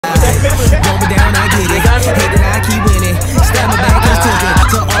Roll me down, I get it. Hate that I keep winning. Stab my back and took it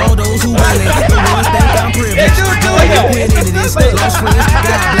to all those who willing. The ones think I'm privileged. Boy, you went into this. Lost friends,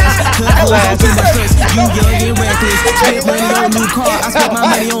 God bless. Cut hoes on too much stress. You young and reckless. Spent money on new car. I spent my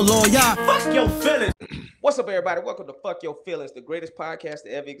money on lawyer. Fuck your feelings. What's up, everybody? Welcome to Fuck Your Feelings, the greatest podcast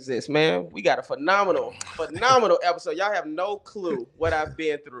that ever exists, man. We got a phenomenal episode. Y'all have no clue what I've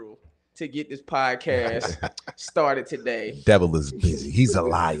been through to get this podcast started today. Devil is busy. He's a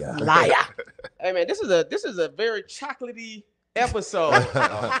liar. Hey, man, this is a very chocolatey episode.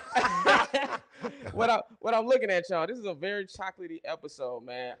 What I'm looking at, y'all, this is a very chocolatey episode,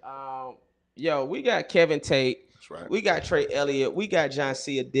 man. Yo, we got Kevin Tate. Right. We got Trey Elliot. We got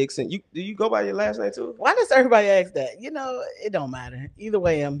Joncea Dixon. Do you go by your last name too? Why does everybody ask that? You know, it don't matter. Either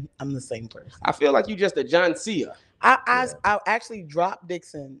way, I'm the same person. I feel like you just a Joncea. I actually dropped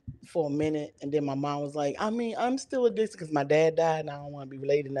Dixon for a minute, and then my mom was like, I'm still a Dixon because my dad died, and I don't want to be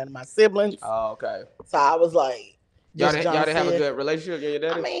related to none of my siblings. Oh, okay. So I was like, y'all didn't have a good relationship with your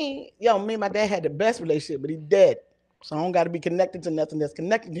daddy? Me and my dad had the best relationship, but he's dead. So I don't got to be connected to nothing that's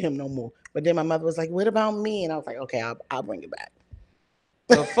connected to him no more. But then my mother was like, what about me? And I was like, okay, I'll bring it back.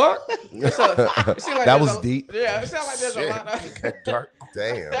 The fuck? That was deep. Yeah, it sounds like there's a lot of dark.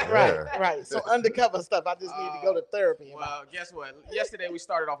 Damn. Right. So undercover stuff, I just need to go to therapy. Well, guess what? Yesterday we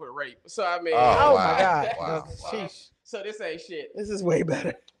started off with rape. So I mean, oh my God. Wow. Sheesh. So this ain't shit. This is way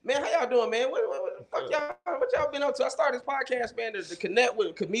better. Man, how y'all doing, man? What the fuck what y'all been up to? I started this podcast, man, to connect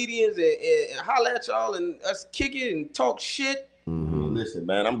with comedians and holler at y'all and us kick it and talk shit. Listen,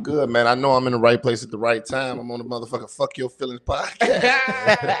 man, I'm good, man. I know I'm in the right place at the right time. I'm on the motherfucking Fuck Your Feelings podcast.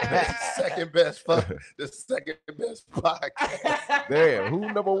 the second best podcast. Damn,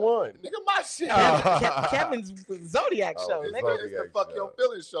 who number one? Nigga, my shit. Kevin's Zodiac show. Nigga, it's the Fuck Your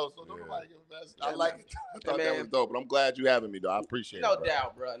Feelings show. So nobody give a mess. I like it. I thought that was dope, but I'm glad you having me, though. I appreciate it. No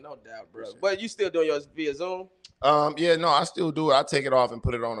doubt, bro. But you still doing yours via Zoom? Yeah, no, I still do it. I take it off and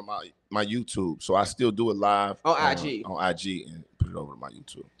put it on my YouTube. So I still do it live on IG. On IG and put it over to my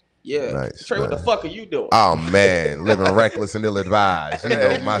YouTube. Yeah. Nice, Trey, what the fuck are you doing? Oh man, living reckless and ill-advised. You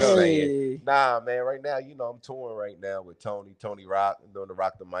know my saying. Nah, man. Right now, I'm touring right now with Tony Rock. I'm doing the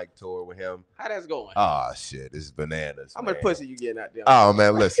Rock the Mic tour with him. How that's going? Oh shit, this is bananas. How much pussy you getting out there? Oh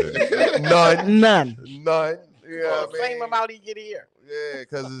man, listen, none. Yeah, same amount he get here. Yeah,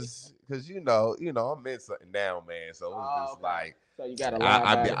 because I'm in something now, man. So it was just like. So you gotta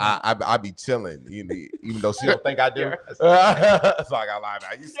lie I be chilling, even though she don't think I do. So I gotta lie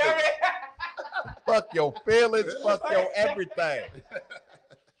about it. You still fuck your feelings, fuck your everything.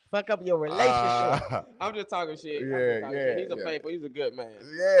 Fuck up your relationship. I'm just talking shit. Yeah. He's a paper. He's a good man.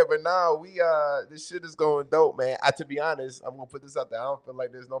 Yeah, but now this shit is going dope, man. To be honest, I'm gonna put this out there. I don't feel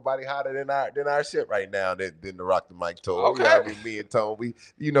like there's nobody hotter than our shit right now than the Rock the Mic tour. Okay. Me and Tone, we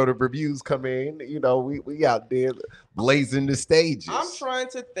the reviews come in. We out there blazing the stages. I'm trying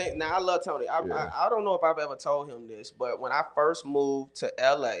to think. Now I love Tony. I don't know if I've ever told him this, but when I first moved to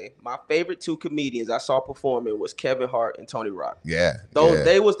LA, my favorite two comedians I saw performing was Kevin Hart and Tony Rock. Yeah.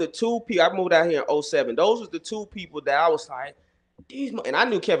 They was the two people. I moved out here in 2007. Those was the two people that I was like, and I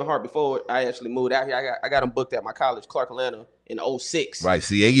knew Kevin Hart before I actually moved out here. I got him booked at my college, Clark Atlanta, in 2006. Right,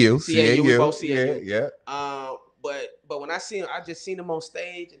 CAU. We both CAU. Yeah. But when I seen him, I just seen him on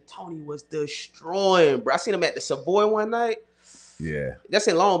stage, and Tony was destroying, bro. I seen him at the Savoy one night. Yeah. That's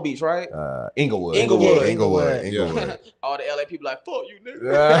in Long Beach, right? Inglewood. Yeah. All the LA people like, fuck you,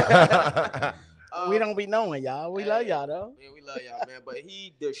 nigga. We don't be knowing y'all. We love y'all though. Yeah, we love y'all, man. But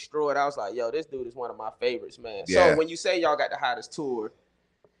he destroyed. I was like, yo, this dude is one of my favorites, man. Yeah. So when you say y'all got the hottest tour,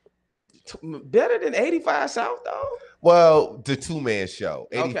 better than 85 South, though? Well, the two-man show.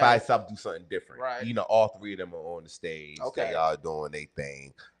 85 Okay. South do something different. Right. All three of them are on the stage. Okay. They are doing their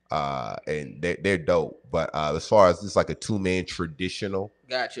thing. And they're dope. But as far as this like a two-man traditional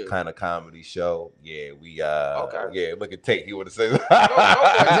Gotcha. kind of comedy show, yeah, we Okay. yeah, look at Tate. He would have said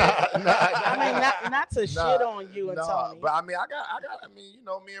I mean, not to shit on you and Tony. But I mean,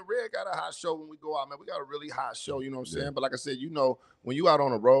 me and Red got a hot show when we go out, man. We got a really hot show, you know what I'm saying? But like I said, when you out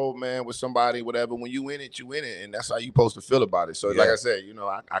on the road, man, with somebody, whatever, when you in it, and that's how you supposed to feel about it. So like I said,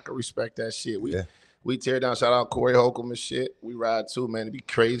 I can respect that shit. We tear down, shout out Corey Holcomb and shit. We ride too, man. It'd be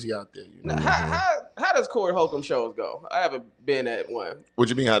crazy out there. Now, how does Corey Holcomb shows go? I haven't been at one. What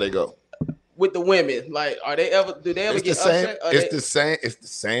you mean how they go? With the women, like, do they ever get upset? It's the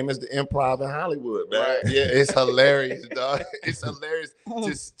same as the Improv in Hollywood, man. Right. Yeah, it's hilarious, dog. It's hilarious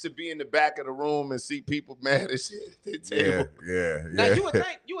just to be in the back of the room and see people mad as shit at the table. Yeah. Now you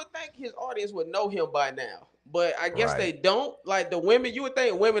would think his audience would know him by now, but I guess they don't. Like the women, you would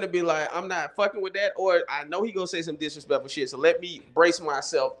think women would be like, I'm not fucking with that, or I know he gonna say some disrespectful shit, so let me brace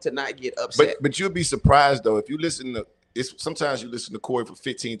myself to not get upset. But you'll be surprised though if you listen to. Sometimes you listen to Corey for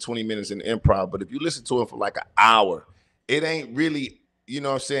 15, 20 minutes in the improv, but if you listen to him for like an hour, it ain't really, you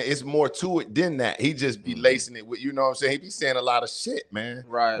know what I'm saying? It's more to it than that. He just be lacing it with, you know what I'm saying? He be saying a lot of shit, man.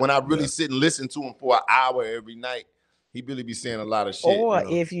 Right. When I really sit and listen to him for an hour every night, he really be saying a lot of shit. Or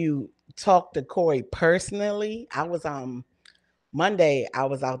if you talk to Corey personally, I was Monday, I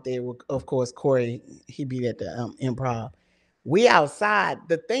was out there with, of course, Corey, he be at the improv. We outside,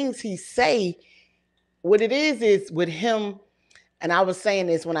 the things he say, what it is with him, and I was saying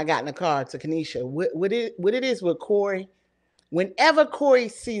this when I got in the car to Kanisha, what it is with Corey, whenever Corey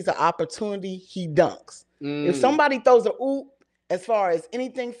sees an opportunity, he dunks. If somebody throws a oop, as far as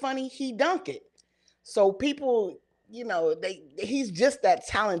anything funny, he dunk it. So people, you know, he's just that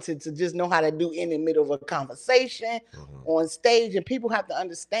talented to just know how to do in the middle of a conversation on stage, and people have to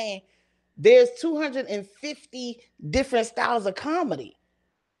understand there's 250 different styles of comedy.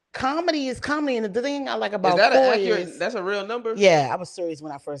 Comedy is comedy, and the thing I like about Corey is that's a real number. Yeah, I was serious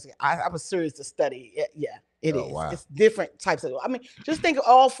when I first. I was serious to study. Yeah, it is. Wow. It's different types of. I mean, just think of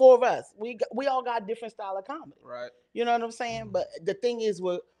all four of us. We all got different style of comedy. Right. You know what I'm saying? But the thing is,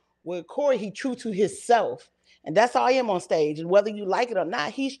 with Corey, he true to himself, and that's how I am on stage. And whether you like it or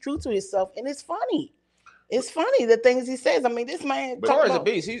not, he's true to himself, and it's funny. It's funny the things he says. I mean, this man. Corey's a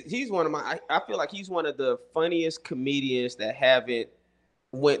beast. He's one of my. I feel like he's one of the funniest comedians that haven't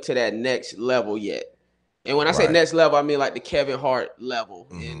went to that next level yet. And when I say next level, I mean like the Kevin Hart level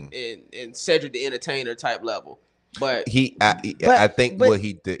and Cedric the Entertainer type level. But I think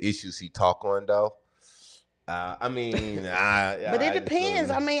the issues he talk on though. I mean, but it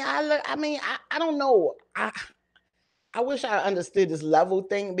depends. I mean, I don't know. I wish I understood this level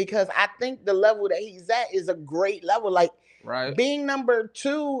thing, because I think the level that he's at is a great level. Like being number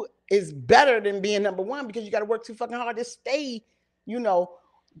 2 is better than being number 1, because you got to work too fucking hard to stay, you know,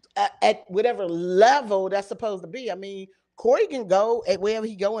 at whatever level that's supposed to be. I mean, Corey can go at wherever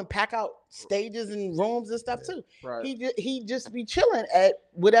he go and pack out stages and rooms and stuff too. Right. He just be chilling at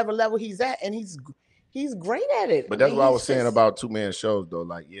whatever level he's at, and he's great at it. But that's what I was saying about two-man shows though.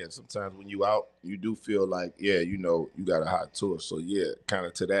 Like, yeah, sometimes when you out, you do feel like, yeah, you know, you got a hot tour. So yeah, kind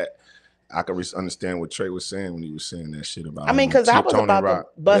of to that, I can understand what Trey was saying when he was saying that shit about. I mean, because I was about to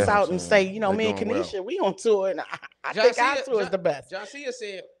bust out and say, you know, me and Kanisha, we on tour, and I think our tour is the best. Joncea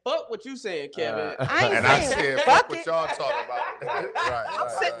said, "Fuck what you saying, Kevin." I said, "Fuck what y'all talking about."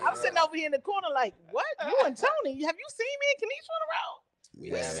 I'm sitting over here in the corner like, what? You and Tony? Have you seen me and Kanisha on the road?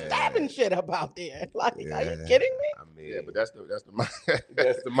 We're stabbing shit up out there. Like, are you kidding me? I mean, yeah, but that's the mindset.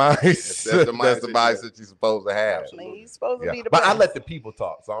 That's the mindset you're supposed to have. I mean, he's supposed to be the but best. I let the people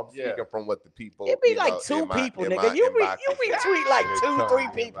talk, so I'm speaking from what the people. It be like 2 people, nigga. You retweet like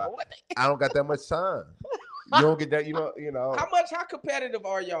 2-3 people. I don't got that much time. You don't get that. You know. How competitive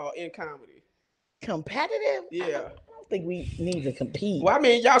are y'all in comedy? Competitive? Yeah. I think we need to compete. Well, I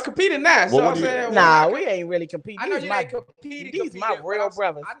mean, y'all competing now. So I'm saying, we ain't really competing. I know you ain't competing. These my real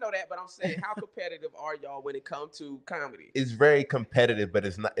brothers. I know that, but I'm saying, how competitive are y'all when it comes to comedy? It's very competitive, but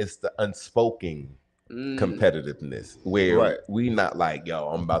it's not. It's the unspoken competitiveness where we not like, yo,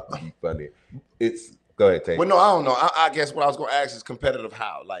 I'm about to be funny. It's go ahead, Tate. Well, no, I don't know. I guess what I was gonna ask is competitive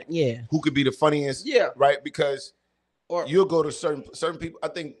how? Like, who could be the funniest? Yeah, right, because. Or you'll go to certain people. I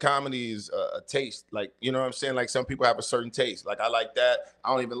think comedy is a taste. Like, you know what I'm saying? Like, some people have a certain taste. Like, I like that. I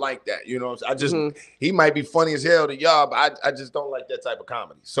don't even like that. You know what I'm saying? I just, he might be funny as hell to y'all, but I just don't like that type of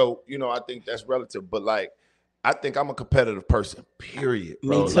comedy. So, you know, I think that's relative. But, like, I think I'm a competitive person, period,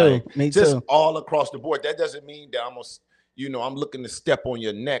 bro. Me too. Like, Me just too. all across the board. That doesn't mean that I'm looking to step on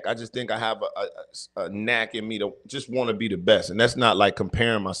your neck. I just think I have a knack in me to just want to be the best. And that's not like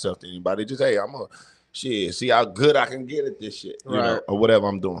comparing myself to anybody. Just, hey, see how good I can get at this shit, you know, or whatever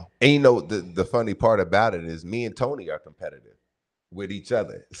I'm doing. And you know, the funny part about it is me and Tony are competitive with each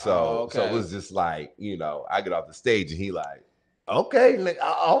other. So so it was just like, you know, I get off the stage and he like, okay,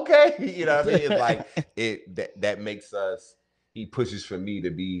 you know what I mean? It's like that makes us, he pushes for me to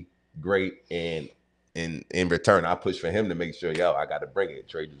be great, and in return, I push for him to make sure, I got to bring it.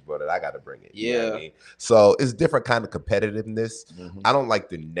 Trey just brought it, I got to bring it. You know what I mean? So it's different kind of competitiveness. I don't like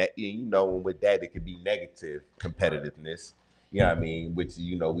the you know, with that, it could be negative competitiveness. You know what I mean? Which,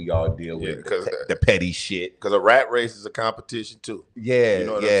 you know, we all deal with the petty shit. Because a rat race is a competition too. Yeah, you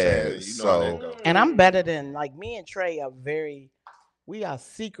know what I'm saying? You know how that goes. And I'm better than, like, me and Trey are we are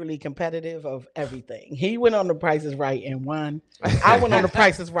secretly competitive of everything. He went on The Price is Right and won. I went on The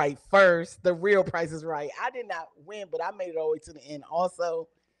Price is Right first. The real Price is Right. I did not win, but I made it all the way to the end also.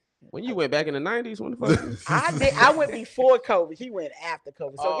 When you went back in the 90s, when the fuck? I did. I went before COVID. He went after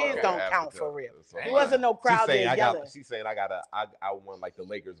COVID. So his okay, don't count for real. There wasn't no crowd there yelling. She's saying I won like the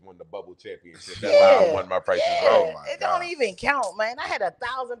Lakers won the bubble championship. That's how I won my Price is Right. Oh my God. Don't even count, man. I had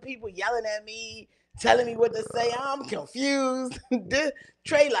 1,000 people yelling at me, telling me what to say. I'm confused.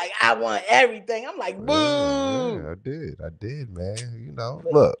 Trey, like, I want everything. I'm like, boo. Yeah, I did, man. You know,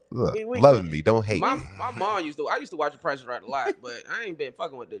 look, loving me, don't hate me. My mom I used to watch The Price is Right a lot, but I ain't been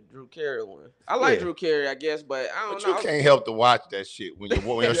fucking with the Drew Carey one. I like Drew Carey, I guess, but I don't know. You can't help to watch that shit when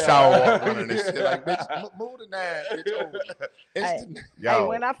you're shower running and shit. Like, bitch, move the nine, bitch, over. Hey,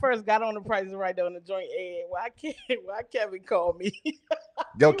 when I first got on The Price is Right on the joint, why Kevin called me?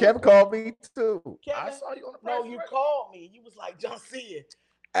 Yo, Kevin called me too. Kevin, I saw you on The Price is Right. No, you called me. You was like, Joncea,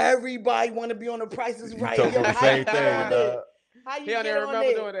 everybody want to be on The Price is Right. You told me the same thing, How you don't get even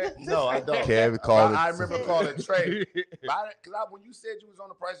remember doing that. No, I don't. Kevin called I remember calling Trey. Because when you said you was on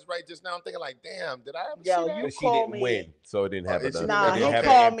The Price is Right just now, I'm thinking like, damn, did I ever see that? You she didn't win, so it didn't have he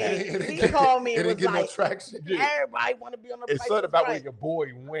called me. He called me. It didn't get no traction. Everybody want to be on The Price is Right. It's something about when your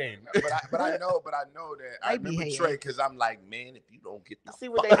boy win. But I know that. I remember Trey because I'm like, man, if you don't get the see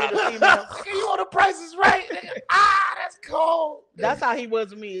what they do to females. You on The Price is Right. That's cold. That's how he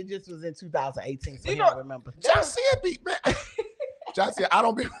was with me. It just was in 2018, so you don't remember. Joncea beat man. Joncea, I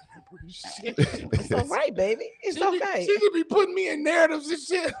don't be remembering shit. It's all right, baby. It's okay. She could be putting me in narratives and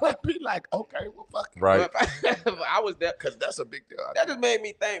shit. I'd be like, okay, well, fuck it. Right. I was there because that's a big deal. That just made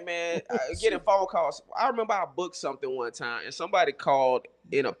me think, man. Getting phone calls. I remember I booked something one time, and somebody called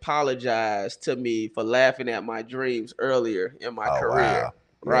and apologized to me for laughing at my dreams earlier in my career. Wow.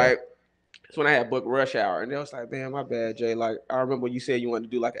 Right. That's when I had booked Rush Hour, and they was like, "Damn, my bad, Jay. Like, I remember you said you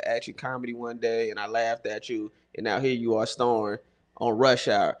wanted to do like an action comedy one day, and I laughed at you, and now here you are starring on Rush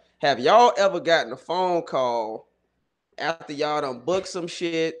Hour." Have y'all ever gotten a phone call after y'all done booked some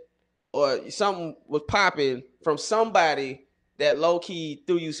shit or something was popping from somebody that low-key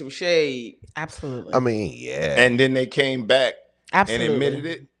threw you some shade? Absolutely. I mean, yeah. And then they came back and admitted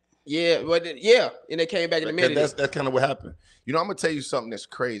it. Yeah, but and they came back and admitted it. That's kind of what happened. You know, I'm gonna tell you something that's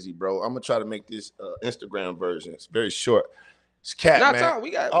crazy, bro. I'm gonna try to make this Instagram version. It's very short. It's cat, man. We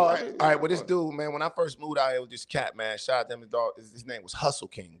got all right. Well, this dude, man, when I first moved out here with this cat, man, shout out to him, his dog. His name was Hustle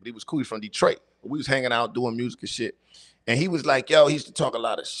King, but he was cool. He was from Detroit. We was hanging out doing music and shit. And he was like, yo, he used to talk a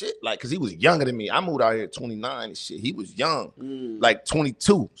lot of shit, like, because he was younger than me. I moved out here at 29 and shit. He was young, like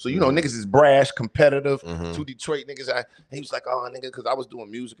 22. So, you know, niggas is brash, competitive, two Detroit niggas. And he was like, oh, nigga, because I was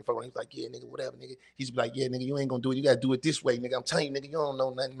doing music. And he was like, yeah, nigga, whatever, nigga. He's like, yeah, nigga, you ain't going to do it. You got to do it this way, nigga. I'm telling you, nigga, you don't know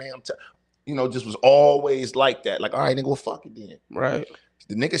nothing, man. You know, just was always like that. Like, all right, nigga, well, fuck it then. Right.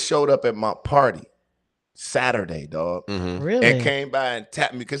 The nigga showed up at my party Saturday, dog. Really? And came by and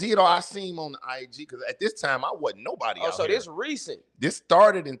tapped me because I seen him on the IG because at this time I wasn't nobody. Oh, so this recent. This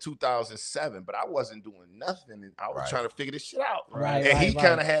started in 2007, but I wasn't doing nothing. And I was trying to figure this shit out. Right. And he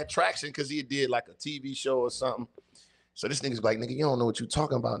kind of had traction because he did like a TV show or something. So this nigga's like, nigga, you don't know what you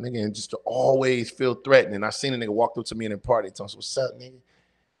talking about, nigga. And just to always feel threatening. I seen a nigga walk up to me in a party, told me, what's up, nigga?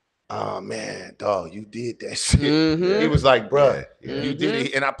 Oh man, dog, you did that shit. He was like, bro, you did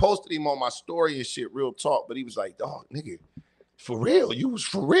it. And I posted him on my story and shit, real talk. But he was like, dog, nigga, for real, you was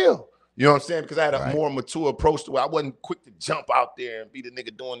for real. You know what I'm saying? Because I had a more mature approach to it. I wasn't quick to jump out there and be the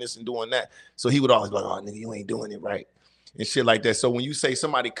nigga doing this and doing that. So he would always be like, oh, nigga, you ain't doing it right. And shit like that. So when you say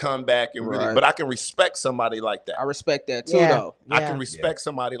somebody come back and really, but I can respect somebody like that. I respect that too, though. I can respect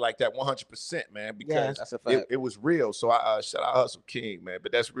somebody like that 100%, man, because that's a fact. It was real. So I shout out Hustle King, man.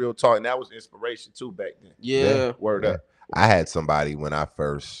 But that's real talk, and that was inspiration too back then. Yeah. Word up. I had somebody when I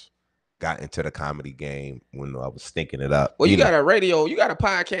first got into the comedy game when I was stinking it up. Well, you got a radio, you got a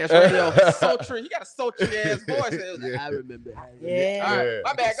podcast radio, sultry. You got a sultry ass voice. I remember. Yeah. All right.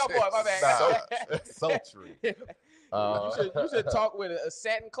 My bad. Go for it. My bad. Sultry. You should talk with a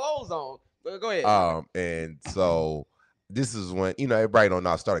satin clothes on. Go ahead. And so this is when, you know, everybody don't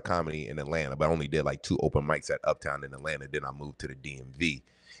know I started comedy in Atlanta, but I only did like 2 open mics at Uptown in Atlanta. Then I moved to the DMV.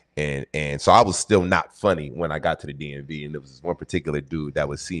 And so I was still not funny when I got to the DMV. And there was this one particular dude that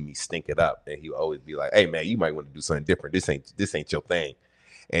would see me stink it up. And he would always be like, hey man, you might want to do something different. This ain't your thing.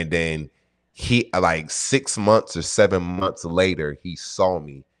 And then he, like 6 months or 7 months later, he saw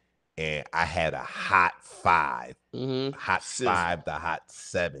me and I had a hot 5, hot 5 to hot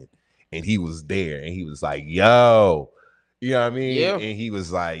 7. And he was there and he was like, yo, you know what I mean? Yeah. And he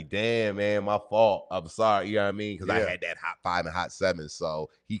was like, damn, man, my fault. I'm sorry. You know what I mean? Because I had that hot 5 and hot 7. So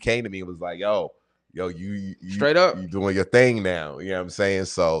he came to me and was like, yo, you straight up, you doing your thing now. You know what I'm saying?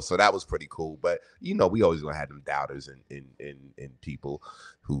 So that was pretty cool. But you know, we always gonna have them doubters and people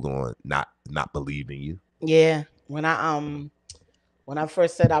who gonna not believe in you. Yeah. When I when I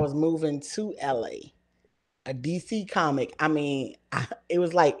first said I was moving to LA, a DC comic, I mean, it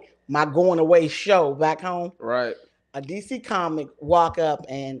was like my going away show back home. Right. A DC comic walk up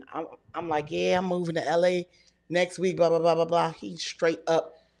and I'm like, yeah, I'm moving to LA next week, blah, blah, blah, blah, blah. He straight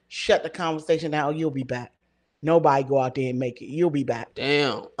up shut the conversation down. You'll be back. Nobody go out there and make it. You'll be back.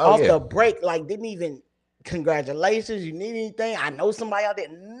 Damn. Off the break, like didn't even congratulations. You need anything? I know somebody out there.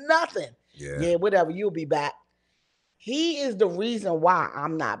 Nothing. Yeah, whatever. You'll be back. He is the reason why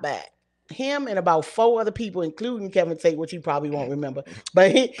I'm not back. Him and about 4 other people, including Kevin Tate, which you probably won't remember.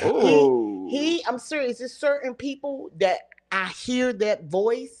 But he I'm serious. There's certain people that I hear that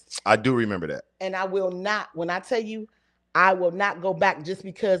voice. I do remember that. And I will not, when I tell you, I will not go back just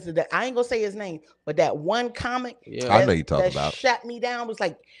because of that. I ain't gonna say his name, but that one comic I know you talking about shut me down was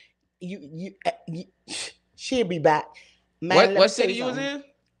like, you she'll be back. Man, what city you was in?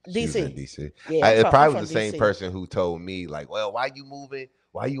 DC. Yeah, it probably was the same person who told me, like, well, why you moving?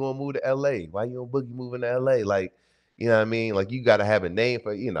 Why you want to move to LA? Why you on Boogie moving to LA? Like, you know what I mean? Like, you got to have a name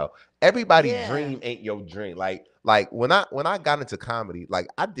for, everybody's dream ain't your dream. Like when I got into comedy, like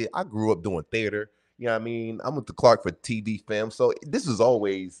I grew up doing theater. You know what I mean? I went to Clark for TV film. So this was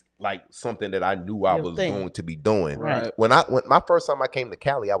always like something that I knew I was going to be doing. Right. When my first time I came to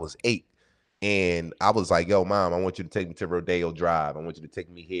Cali, I was 8. And I was like, yo, Mom, I want you to take me to Rodeo Drive. I want you to take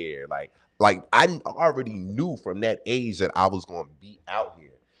me here. Like I already knew from that age that I was going to be out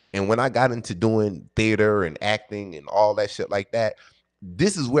here. And when I got into doing theater and acting and all that shit like that,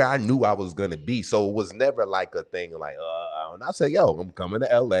 this is where I knew I was going to be. So it was never like a thing like, and I said, yo, I'm coming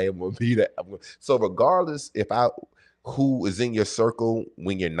to LA. I'm going to be there. So regardless who is in your circle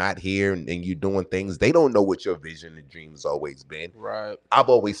when you're not here and you're doing things, they don't know what your vision and dream has always been. Right. I've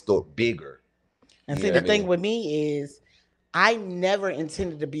always thought bigger. And see, the thing with me is I never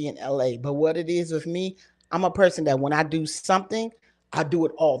intended to be in LA, but what it is with me, I'm a person that when I do something, I do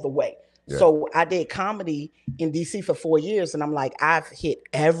it all the way. Yeah. So I did comedy in DC for 4 years, and I'm like, I've hit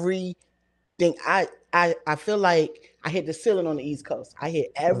everything. I feel like I hit the ceiling on the East Coast. I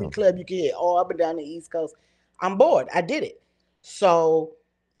hit every club you can hit all up and down the East Coast. I'm bored. I did it. So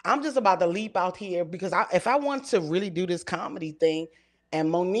I'm just about to leap out here because if I want to really do this comedy thing, and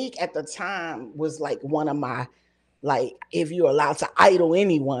Monique at the time was like one of my, like, if you're allowed to idol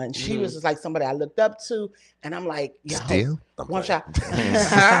anyone, she was just like somebody I looked up to. And I'm like, yo, still? Once I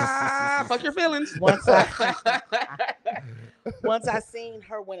fuck your feelings. Once I seen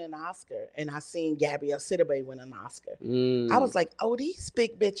her win an Oscar and I seen Gabrielle Sidibe win an Oscar, I was like, oh, these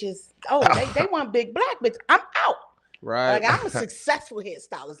big bitches, they want big black bitches. I'm out. Right. Like I'm a successful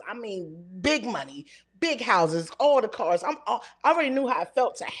hairstylist. I mean, big money, big houses, all the cars. I already knew how it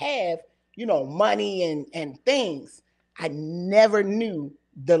felt to have, money and things. I never knew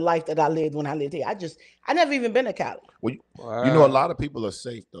the life that I lived when I lived here. I never even been to Cali. Well, a lot of people are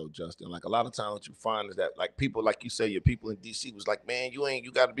safe though, Justin. Like a lot of times what you find is that like people, like you say, your people in DC was like, man,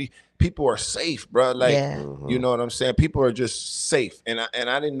 you gotta be, people are safe, bro. Like, you know what I'm saying? People are just safe. And I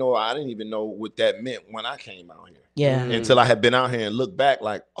didn't even know what that meant when I came out here. Yeah. Until I had been out here and looked back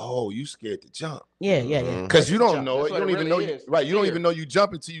like, oh, you scared to jump. Yeah. Because you don't know it. You don't even know is. Right. You don't even know you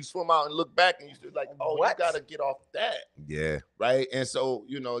jump until you swim out and look back and you're like, oh, you gotta get off that. Yeah. Right. And so,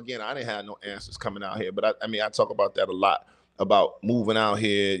 again, I didn't have no answers coming out here. But I talk about that a lot, about moving out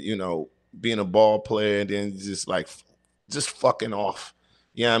here, being a ball player and then just fucking off.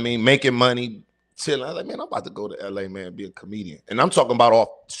 You know what I mean? Making money, chilling. I was like, man, I'm about to go to LA, man, be a comedian. And I'm talking about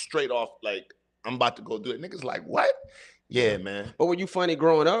straight off, like, I'm about to go do it. Niggas like, what? Yeah, man. But were you funny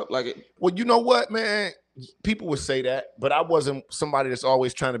growing up? Well, you know what, man? People would say that, but I wasn't somebody that's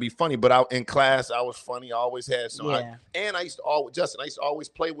always trying to be funny. But in class, I was funny. I always had some. I used to always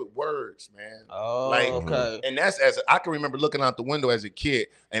play with words, man. Oh, okay. And that's I can remember looking out the window as a kid,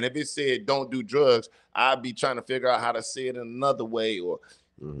 and if it said "don't do drugs," I'd be trying to figure out how to say it in another way, or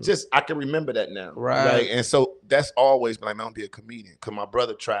just I can remember that now, right? And so that's always been like, man, I'm gonna be a comedian. Cause my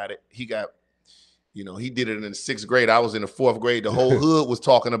brother tried it. He got. He did it in the 6th grade. I was in the 4th grade. The whole hood was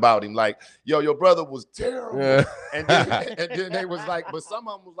talking about him. Like, yo, your brother was terrible. Yeah. And then they was like, but some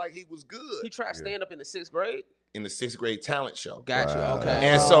of them was like, he was good. He tried stand up in the 6th grade? In the 6th grade talent show. Gotcha. Wow. Okay.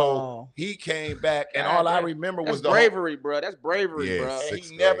 And so he came back, and all I remember was bravery, bro. That's bravery, bro. And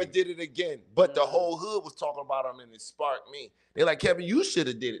he never did it again. But the whole hood was talking about him, and it sparked me. They're like, Kevin, you should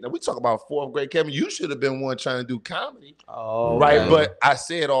have did it. Now we talk about 4th grade. Kevin, you should have been one trying to do comedy. Oh, right. Okay. But I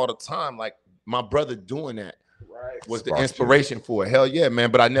say it all the time, like, my brother doing that was the inspiration for it. Hell yeah, man.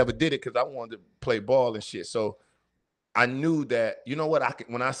 But I never did it because I wanted to play ball and shit. So I knew that, you know what?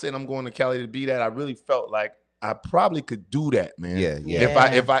 When I said I'm going to Cali to be that, I really felt like I probably could do that, man.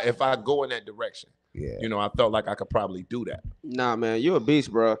 Yeah. If I go in that direction. Yeah. You know, I felt like I could probably do that. Nah, man, you a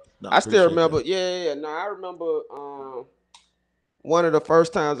beast, bro. No, I still remember. that. Yeah. No, I remember one of the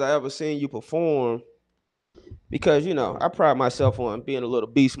first times I ever seen you perform. Because I pride myself on being a little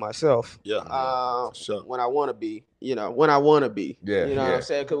beast myself. Yeah. Sure. When I want to be, when I want to be. Yeah. You know what I'm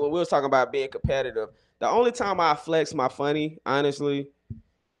saying? Because when we was talking about being competitive, the only time I flex my funny, honestly,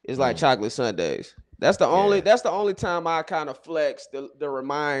 is like chocolate sundaes. That's the only time I kind of flex to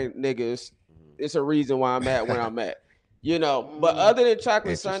remind niggas it's a reason why I'm at where I'm at. But other than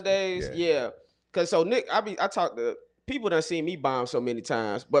chocolate sundaes, Cause so Nick, I talk to people done seen me bomb so many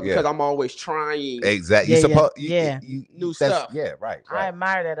times, but because I'm always trying exactly. You new stuff. Yeah, right. I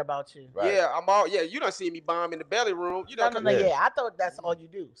admire that about you. Right. Yeah, you done seen me bomb in the belly room. No, I thought that's all you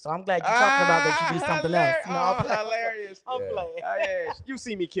do. So I'm glad you're talking about that you do something else. No, hilarious. I'm playing. Yeah, you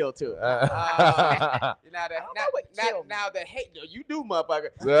see me kill too. Now the hate you do, motherfucker.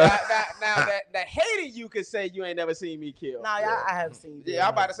 now that hating you could say you ain't never seen me kill. No, I have seen. Yeah,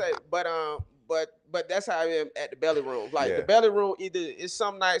 I'm about to say, but that's how I am at the belly room. Like the belly room, either it's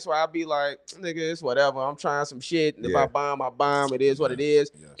some nights where I'll be like, nigga, it's whatever. I'm trying some shit. And if I bomb, I bomb. It is what it is.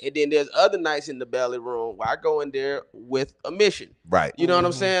 Yes. And then there's other nights in the belly room where I go in there with a mission. Right. You know what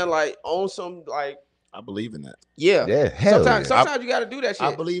I'm saying? Like on some like. I believe in that. Yeah. Yeah. Sometimes you got to do that shit.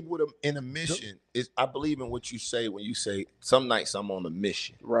 I believe in a mission. I believe in what you say when you say some nights I'm on a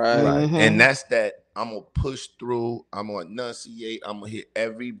mission. Right. Mm-hmm. And that's that I'm gonna push through. I'm gonna enunciate. I'm gonna hit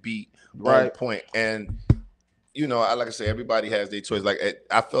every beat on point. And like I say, everybody has their choice. Like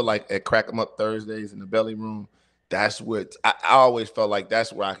I feel like at Crack 'em Up Thursdays in the belly room, that's what I always felt like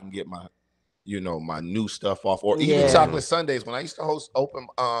that's where I can get my my new stuff off, or even Chocolate Sundays. When I used to host open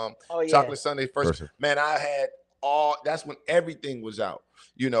Chocolate Sunday first, man, I had that's when everything was out.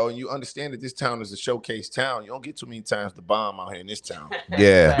 And you understand that this town is a showcase town. You don't get too many times to bomb out here in this town.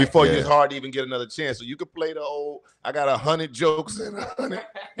 Yeah. Before it's hard to even get another chance. So you can play the old, I got 100 jokes and 100.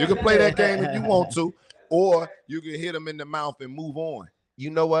 You can play that game if you want to, or you can hit them in the mouth and move on. You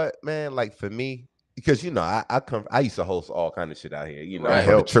know what, man? Like for me, because I used to host all kind of shit out here. Right.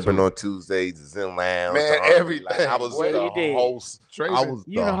 From the Tripping on Tuesdays, the Zen Lounge, man, everything. Like, I was the host. I was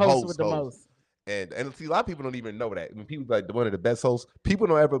the host with the most. And see, a lot of people don't even know that. When people like one of the best hosts, people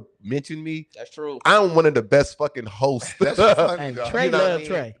don't ever mention me. That's true. I'm one of the best fucking hosts. That's funny. And Trey love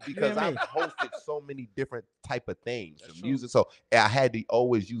Trey. Because I've hosted so many different type of things, the music. So I had to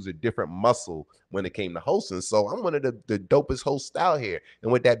always use a different muscle when it came to hosting. So I'm one of the dopest hosts out here.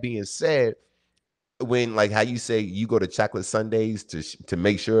 And with that being said, when like how you say you go to Chocolate Sundays to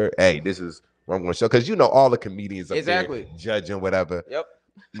make sure, hey, this is what I'm going to show, because all the comedians up there judging whatever. Yep.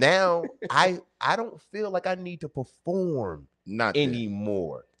 Now I don't feel like I need to perform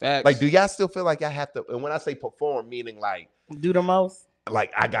anymore. Facts. Like, do y'all still feel like I have to? And when I say perform, meaning like do the most.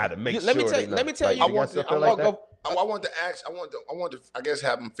 Like I gotta make sure. Let me tell you. I want to I guess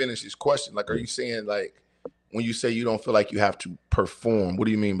have him finish his question. Like, are you saying like when you say you don't feel like you have to perform, what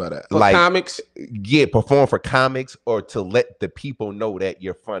do you mean by that? For comics? Yeah, perform for comics, or to let the people know that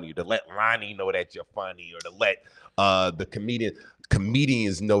you're funny, to let Lonnie know that you're funny, or to let the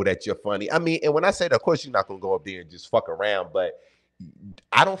comedians know that you're funny. I mean, and when I say that, of course you're not gonna go up there and just fuck around, but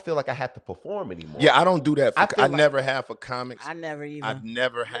I don't feel like I have to perform anymore. Yeah, I don't do that. I never have for comics. I never even. I've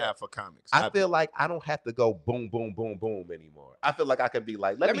never have for comics. I feel like I don't have to go boom, boom, boom, boom anymore. I feel like I can be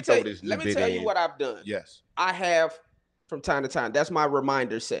like, let me tell you what I've done. Yes. I have from time to time. That's my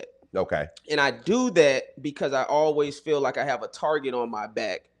reminder set. Okay. And I do that because I always feel like I have a target on my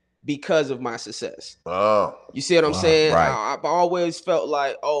back because of my success. Oh. You see what I'm saying? Right. I've always felt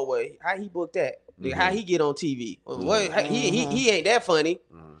like, oh, wait, how he booked that? Mm-hmm. How he get on TV? He ain't that funny.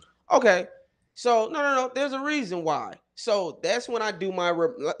 Mm-hmm. Okay. So, no. There's a reason why. So that's when I do my,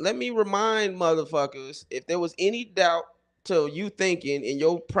 let me remind motherfuckers, if there was any doubt to you thinking in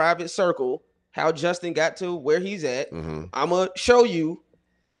your private circle how Justin got to where he's at, I'm going to show you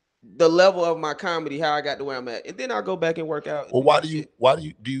the level of my comedy, how I got to where I'm at. And then I'll go back and work out. Well, why do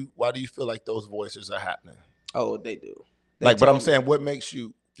you feel like those voices are happening? Oh, they do. But I'm saying, what makes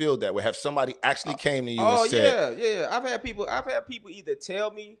you feel that way? Have somebody actually came to you and said? Yeah. I've had people either tell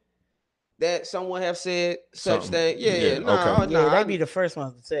me that someone have said such thing. They'd be the first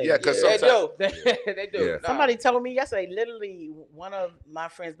ones to say. Yeah, because they do. They do. Yeah. Somebody told me yesterday, literally one of my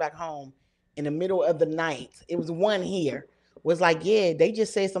friends back home in the middle of the night, it was one here, was like, yeah, they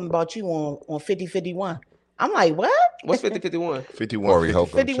just said something about you on 5051. I'm like, what? What's 5051?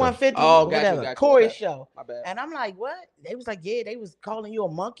 5150. Oh, whatever. Gotcha. Corey's show. My bad. And I'm like, what? They was like, yeah, they was calling you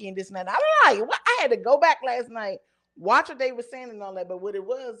a monkey and this and that. I'm like, what? I had to go back last night, watch what they were saying and all that. But what it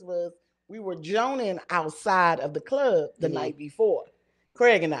was we were joning outside of the club the night before.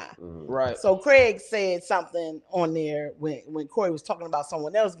 Craig and I. Right. So Craig said something on there when Corey was talking about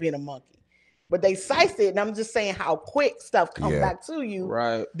someone else being a monkey. But they sized it, and I'm just saying how quick stuff come back to you,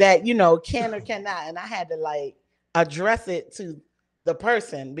 right? That can or cannot, and I had to like address it to the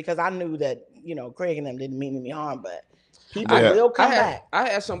person because I knew that Craig and them didn't mean any harm, but people will come back. I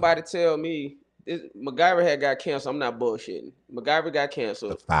had somebody tell me MacGyver had got canceled. I'm not bullshitting. MacGyver got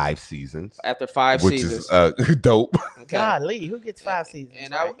canceled. 5 seasons. After 5 seasons. Which is dope. Okay. Golly, who gets 5 seasons?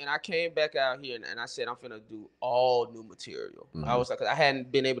 And I came back out here and I said I'm finna do all new material. I was like, cause I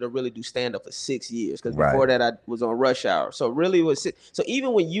hadn't been able to really do stand up for 6 years because before that I was on Rush Hour. So really it was so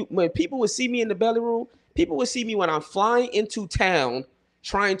even when people would see me in the belly room, people would see me when I'm flying into town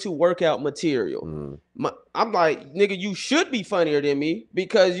trying to work out material. I'm like, nigga, you should be funnier than me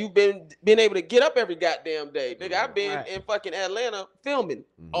because you've been able to get up every goddamn day. Nigga, I've been in fucking Atlanta filming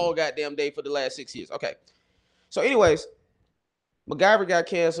all goddamn day for the last 6 years. Okay. So anyways, MacGyver got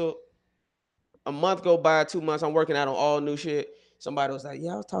canceled. A month go by, 2 months, I'm working out on all new shit. Somebody was like,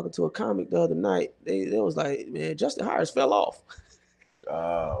 yeah, I was talking to a comic the other night. They was like, man, Justin Hires fell off.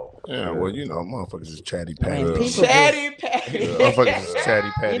 Oh. Yeah, well, motherfuckers is chatty patty. Chatty patty. Motherfuckers is chatty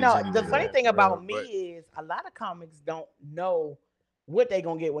patty. The funny thing about me is a lot of comics don't know what they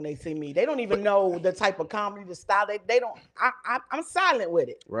gonna get when they see me. They don't even know the type of comedy, the style. They don't. I'm silent with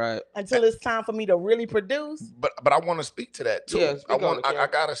it, right? Until it's time for me to really produce. But I want to speak to that too. Yeah, I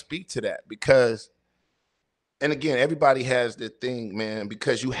gotta speak to that because, and again, everybody has their thing, man.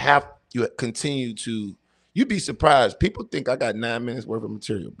 Because you continue to. You'd be surprised. People think I got 9 minutes worth of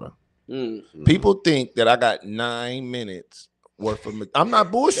material, bro. People think that I got 9 minutes worth of material. I'm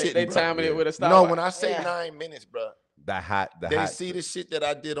not bullshitting. They timing it with a style. No, when I say 9 minutes, bro. They see the shit that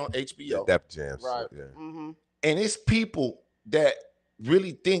I did on HBO. Def Jams. Right. Yeah. And it's people that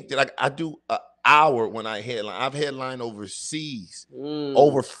really think that I do an hour when I headline. I've headlined overseas,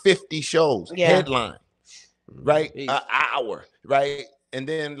 over 50 shows. Headline, right? An hour, right? And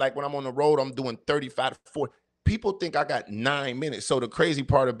then like when I'm on the road, I'm doing 35 to 40. People think I got 9 minutes. So the crazy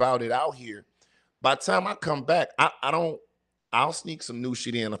part about it out here, by the time I come back, I'll sneak some new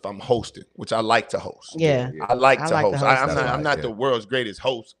shit in if I'm hosting, which I like to host. Yeah. I like to host. I'm not the world's greatest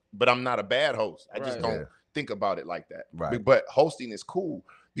host, but I'm not a bad host. I just don't think about it like that. Right. But hosting is cool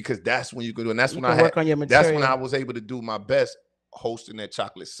because that's when you can do, and that's when that's when I was able to do my best hosting at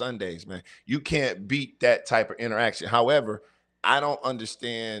Chocolate Sundays, man. You can't beat that type of interaction. However, I don't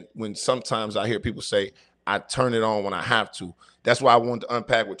understand when sometimes I hear people say, I turn it on when I have to. That's why I wanted to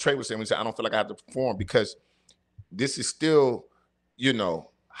unpack what Trey was saying when he said, I don't feel like I have to perform because this is still,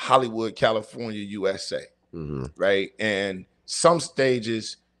 Hollywood, California, USA, right? And some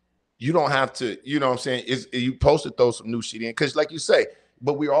stages, you don't have to, you know what I'm saying? You supposed to throw some new shit in because like you say,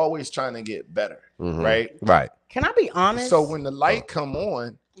 but we're always trying to get better, right? Right. Can I be honest? So when the light come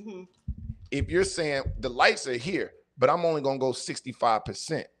on, if you're saying the lights are here, but I'm only gonna go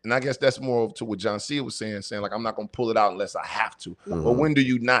 65%. And I guess that's more to what Joncea was saying like I'm not gonna pull it out unless I have to. But when do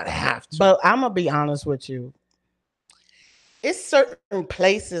you not have to? But I'm gonna be honest with you. It's certain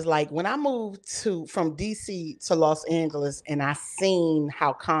places like when I moved from DC to Los Angeles and I seen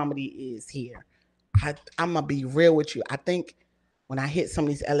how comedy is here. I'm gonna be real with you. I think when I hit some of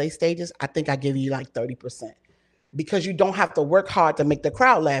these LA stages, I think I give you like 30% because you don't have to work hard to make the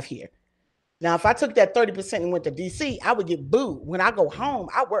crowd laugh here. Now, if I took that 30% and went to DC, I would get booed. When I go home,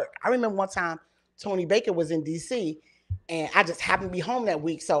 I work. I remember one time Tony Baker was in DC and I just happened to be home that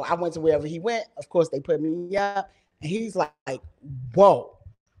week. So I went to wherever he went. Of course, they put me up and he's like, whoa,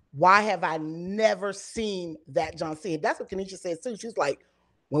 why have I never seen that Joncea? That's what Kanisha said too. She's like,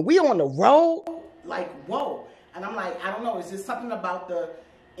 when we on the road, like, whoa. And I'm like, I don't know. Is there something about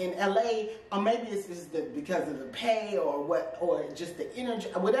in LA, or maybe it's just because of the pay or what, or just the energy,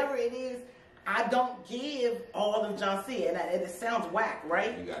 whatever it is. I don't give all of Joncea, and it sounds whack,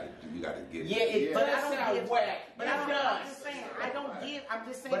 right? You gotta get it. Yeah, but I don't give whack. But I'm just saying, I don't give. I'm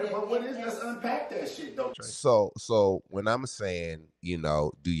just saying. But what is? Let's unpack that shit, though. So when I'm saying,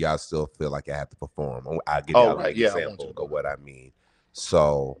 do y'all still feel like I have to perform? I'll give y'all an example of what I mean.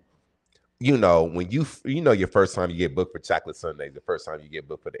 So, when your first time you get booked for Chocolate Sundays, the first time you get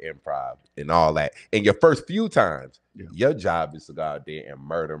booked for the Improv and all that, and your first few times, your job is to go out there and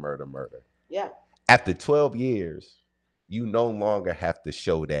murder. Yeah. After 12 years, you no longer have to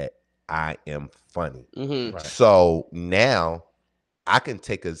show that I am funny. Right. So now I can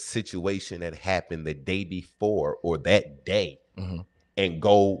take a situation that happened the day before or that day and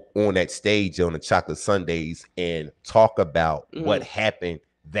go on that stage on the Chocolate Sundays and talk about what happened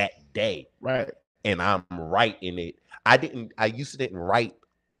that day. Right. And I'm writing it. I used to didn't write.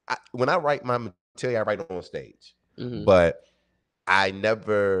 When I write my material, I write it on stage. But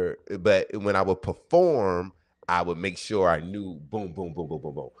but when I would perform, I would make sure I knew boom, boom, boom, boom,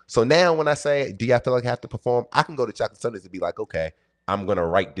 boom, boom. So now when I say, do y'all feel like I have to perform? I can go to Chocolate Sundays and be like, okay, I'm going to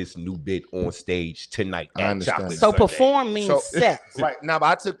write this new bit on stage tonight. I understand. So perform means set. Right. Now, but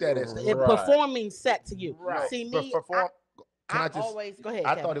I took that as Perform means set to you. Right. See, me, perform, I always, go ahead, I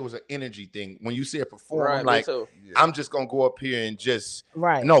Kevin. thought it was an energy thing. When you said perform, I'm I'm just going to go up here and just.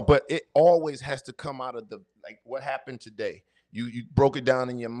 Right. No, but it always has to come out of the, like, what happened today. You broke it down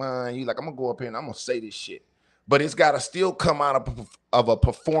in your mind. You like, I'm going to go up here and I'm going to say this shit. But it's got to still come out of a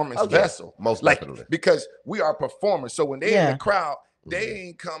performance vessel. Most like, definitely. Because we are performers. So when they're in the crowd, they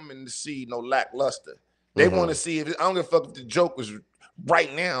ain't coming to see no lackluster. They want to see if I don't give a fuck if the joke was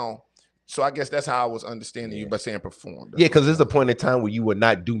right now. So I guess that's how I was understanding you by saying perform. Yeah, because there's a point in time where you would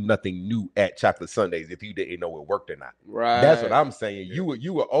not do nothing new at Chocolate Sundays if you didn't know it worked or not. Right. That's what I'm saying. You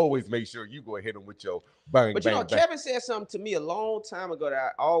would always make sure you go hit them with your bang, But bang, you know, bang. Kevin said something to me a long time ago that I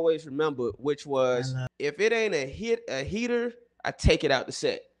always remember, which was, if it ain't a heater, I take it out the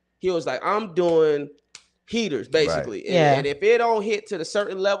set. He was like, I'm doing heaters, basically. Right. And if it don't hit to the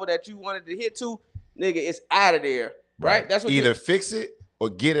certain level that you wanted to hit to, nigga, it's out of there. Right? That's what either fix it or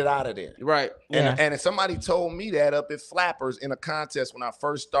get it out of there. Right. And somebody told me that up at Flappers in a contest when I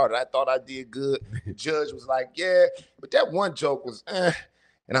first started. I thought I did good. The judge was like, yeah, but that one joke was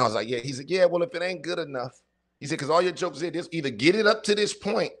And I was like, yeah. He said, yeah, well, if it ain't good enough. He said, because all your jokes is either get it up to this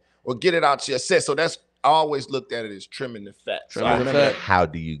point or get it out your set. So that's, I always looked at it as trimming the fat. So how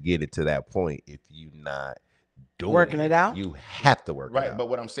do you get it to that point if you're not doing working it out? You have to work it out. Right, but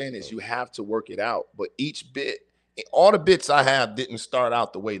what I'm saying is you have to work it out. But each bit, all the bits I have didn't start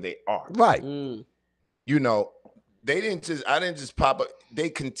out the way they are. Right. You know, I didn't just pop up. They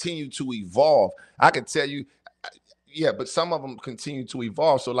continue to evolve. I can tell you, yeah, but some of them continue to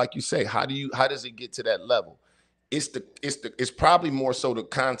evolve. So like you say, how does it get to that level? It's probably more so the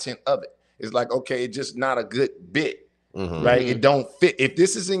content of it. It's like, okay, it's just not a good bit. Right? It don't fit. If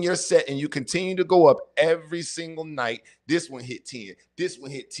this is in your set and you continue to go up every single night, this one hit 10, this one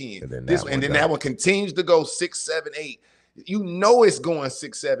hit 10, and then that one continues to go 6, 7, 8. You know it's going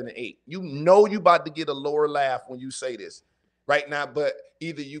 6, 7, and 8. You know you about to get a lower laugh when you say this right now, but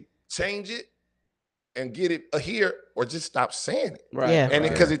either you change it and get it here or just stop saying it. Right. Yeah. And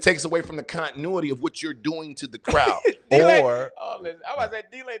because it takes away from the continuity of what you're doing to the crowd. Or I was about to say,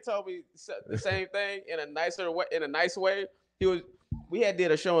 D-Lay told me the same thing in a nice way. We had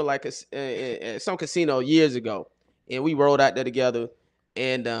did a show in like some casino years ago, and we rolled out there together.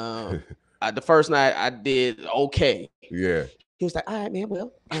 And the first night I did okay. Yeah. He was like, all right, man,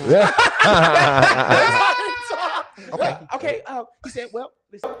 well. Okay. He said, well,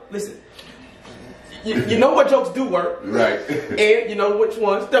 listen. You know what jokes do work, right? And you know which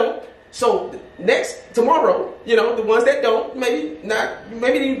ones don't. So tomorrow, you know the ones that don't, maybe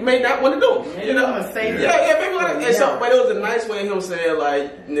they may not want to do them. You know, maybe. And so, but it was a nice way of him saying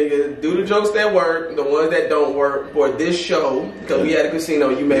like, nigga, do the jokes that work, the ones that don't work for this show, because we had a casino,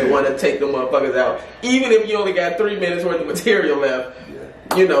 you may want to take them motherfuckers out, even if you only got 3 minutes worth of material left.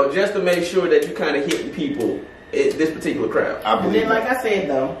 You know, just to make sure that you kind of hitting people at this particular crowd. And then, like I said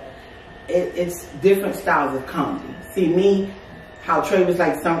though, it's different styles of comedy. See me, how Trey was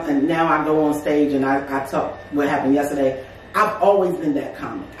like something, now I go on stage and I talk what happened yesterday. I've always been that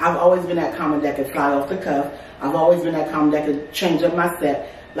comic. I've always been that comic that could fly off the cuff. I've always been that comic that could change up my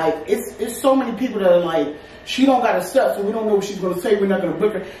set. Like, it's so many people that are like, she don't got a set, so we don't know what she's going to say. We're not going to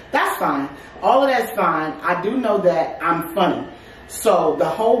book her. That's fine. All of that's fine. I do know that I'm funny. So the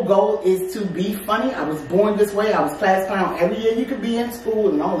whole goal is to be funny. I was born this way. I was class clown every year you could be in school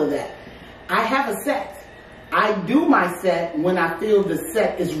and all of that. I have a set. I do my set when I feel the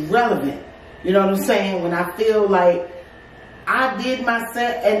set is relevant. You know what I'm saying? When I feel like I did my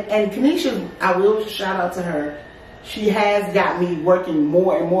set. And Kanisha, I will shout out to her. She has got me working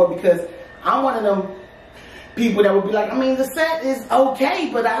more and more because I'm one of them people that would be like, I mean, the set is okay,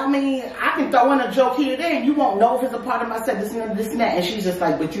 but I mean, I can throw in a joke here and there and you won't know if it's a part of my set, this and that. And she's just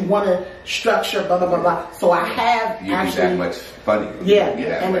like, but you want to structure, blah, blah, blah, blah. So I have actually. That much funny. Yeah.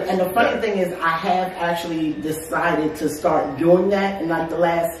 And the funny thing is I have actually decided to start doing that in like the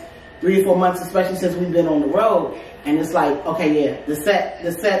last 3 or 4 months, especially since we've been on the road. And it's like, okay, yeah, the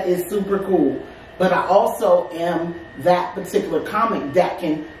set is super cool. But I also am that particular comic that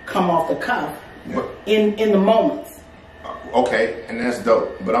can come off the cuff. In the moments. Okay, and that's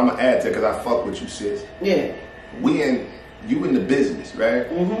dope. But I'm gonna add to it because I fuck with you, sis. Yeah. You in the business, right?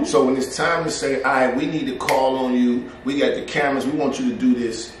 Mm-hmm. So when it's time to say, all right, we need to call on you. We got the cameras. We want you to do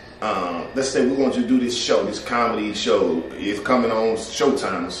this. Let's say we want you to do this show, this comedy show. It's coming on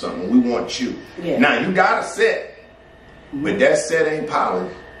Showtime or something. We want you. Yeah. Now you got a set. but that set ain't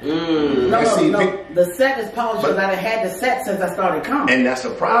polished. No. The set is polished because I had the set since I started coming. And that's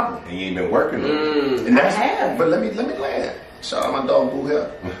a problem. And you ain't been working on it. And that's, I have. But let me land. Shout out my dog Boo Hell.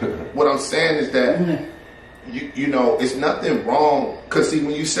 What I'm saying is that you know, it's nothing wrong. Cause see,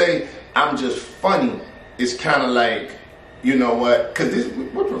 when you say I'm just funny, it's kind of like, you know what? Cause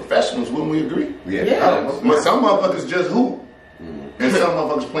we're professionals, wouldn't we agree? Yeah. But some motherfuckers just hoop. And some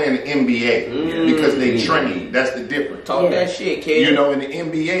motherfuckers playing the NBA because they train. That's the difference. Talk that shit, kid. You know, in the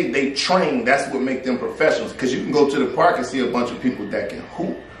NBA, they train. That's what makes them professionals. Because you can go to the park and see a bunch of people that can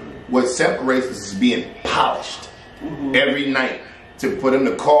hoop. What separates us is being polished every night. To put them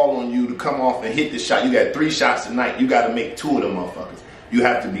to call on you to come off and hit the shot. You got 3 shots a night. You got to make 2 of them motherfuckers. You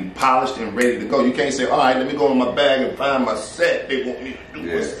have to be polished and ready to go. You can't say, all right, let me go in my bag and find my set. They want me to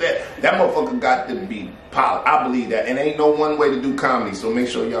do a set. That motherfucker got to be polished. I believe that. And ain't no one way to do comedy, so make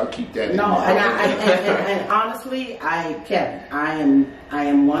sure y'all keep that in mind. And honestly, Kevin, I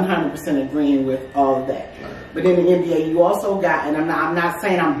am 100% agreeing with all of that. But in the NBA, you also got, and I'm not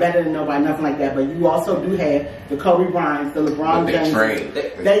saying I'm better than nobody, nothing like that, but you also do have the Kobe Bryants, the LeBron James.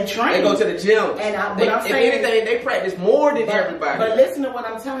 They train. They go to the gym. And if anything, they practice more than everybody. But listen to what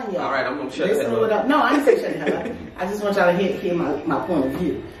I'm telling y'all. All right, I'm going to shut the hell up. No, I didn't say shut the hell up. I just want y'all to hear my point of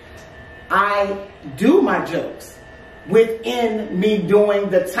view. I do my jokes within me doing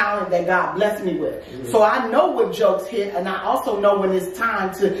the talent that God blessed me with. So I know what jokes hit, and I also know when it's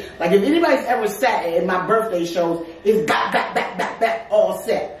time to, like, if anybody's ever sat in my birthday shows, it's back, all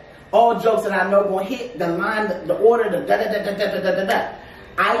set. All jokes that I know gonna hit, the line, the order, the da-da-da-da-da-da-da-da.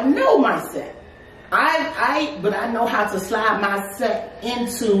 I know my set. But I know how to slide my set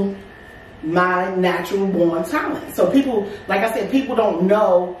into my natural born talent. So people, like I said, people don't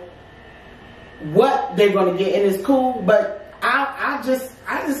know what they're gonna get, and it's cool. But I just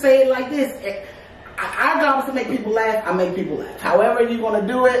say it like this: our job is to make people laugh. I make people laugh. However you're gonna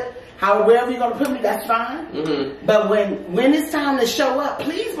do it, wherever you're gonna put me, that's fine. But when it's time to show up,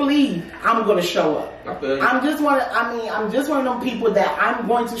 please believe I'm gonna show up. I'm just one of them people that I'm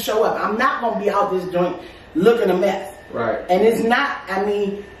going to show up. I'm not gonna be out this joint looking a mess. Right. And it's not. I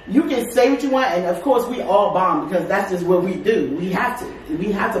mean, you can say what you want, and of course we all bomb because that's just what we do. We have to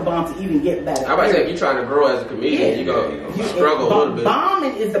bomb to even get better. I about to say, if you're trying to grow as a comedian, you're gonna struggle a little bit.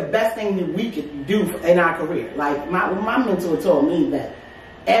 Bombing is the best thing that we could do in our career. Like my mentor told me that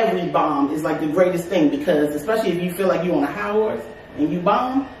every bomb is like the greatest thing, because especially if you feel like you're on a high horse and you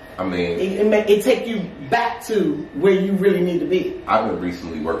bomb, I mean, it take you back to where you really need to be. I've been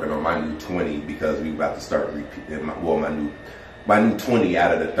recently working on my new 20 because we about to start repeating my new 20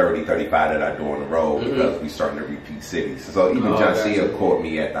 out of the 30, 35 that I do on the road, because we starting to repeat cities. So even Joncea caught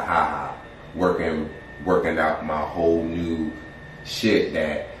me at the Ha-Ha working out my whole new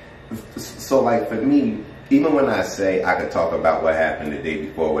shit. So like for me, even when I say I could talk about what happened the day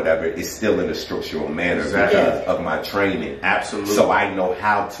before, whatever, it's still in a structural manner because of my training. Absolutely. So I know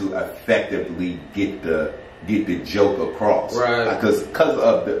how to effectively get the joke across, right? Because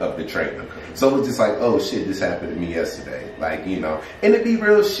of the training. So it's just like, oh shit, this happened to me yesterday, like, you know, and it be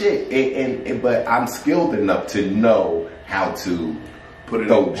real shit. But I'm skilled enough to know how to put it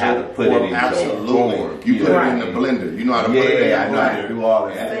in absolutely. You put it in the blender. You know how to put it in the blender. I know how to do all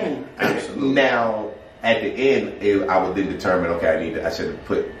of that. Absolutely. Now, at the end, I would then determine, okay, I should have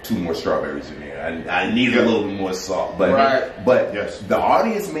put 2 more strawberries in there. I need a little more salt. But the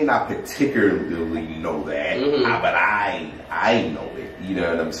audience may not particularly know that, but I know it. You know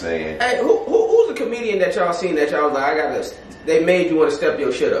what I'm saying? Hey, who's a comedian that y'all seen that y'all was like, they made you want to step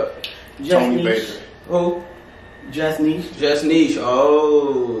your shit up? Tony Baker. Who? Just Niche. Just Niche.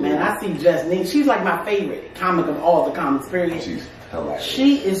 Oh. Man, I see Just Niche. She's like my favorite comic of all the comics, period. She's hilarious.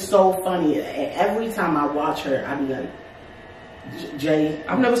 She is so funny. And every time I watch her, I be like, Jay.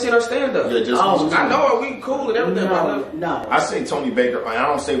 I've never seen her stand up. Yeah, I know her. We cool and everything. No. I say Tony Baker. I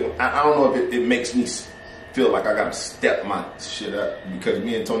don't know if it makes me feel like I gotta step my shit up, because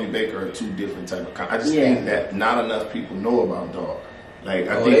me and Tony Baker are 2 different type of I just think that not enough people know about Dog. Like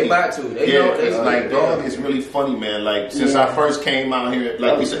I think they about to. Dog is really funny, man. Like since I first came out here,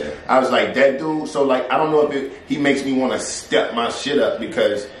 like we said, I was like that dude. So like I don't know if he makes me want to step my shit up,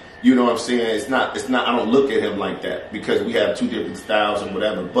 because you know what I'm saying. It's not. I don't look at him like that, because we have 2 different styles and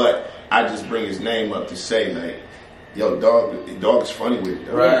whatever. But I just bring his name up to say like, yo, Dog is funny with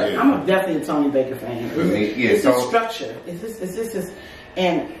it. Right. Yeah. I'm definitely a Tony Baker fan. It's a structure.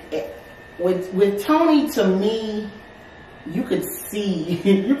 With Tony, to me, you could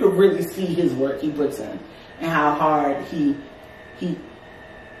really see his work he puts in, and how hard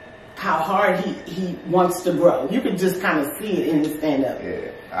how hard he wants to grow. You can just kind of see it in his stand up.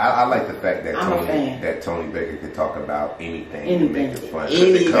 Yeah. I like the fact that Tony Baker could talk about anything and make it fun.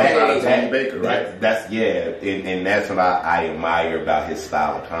 It comes out of Tony Baker, right? That's and that's what I admire about his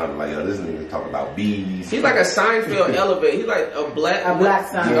style of comedy. Like, yo, this nigga talk about bees. He's like a Seinfeld elevate. He's like a black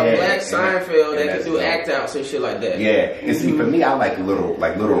Seinfeld that can do act outs and shit like that. Yeah, and see, for me, I like Little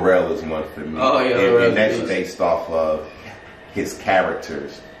Rel is one for me. Oh yeah, and that's based off of his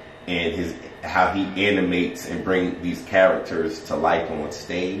characters and how he animates and bring these characters to life on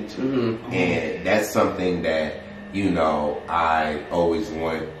stage. And that's something that, you know, I always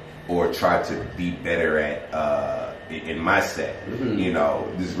want or try to be better at in my set. You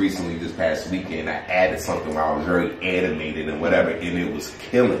know, this past weekend I added something where I was very animated and whatever, and it was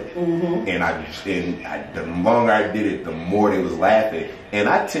killing. And the longer I did it, the more they was laughing. And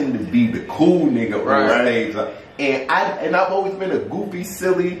I tend to be the cool nigga on stage. And I've always been a goofy,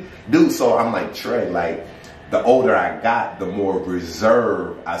 silly dude. So I'm like, Trey, like, the older I got, the more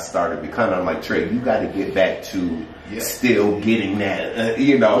reserved I started becoming. I'm like, Trey, you got to get back to still getting that,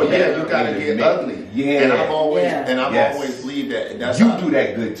 you know. Well, you got to get ugly. Yeah. And I've always believed that. And that's you do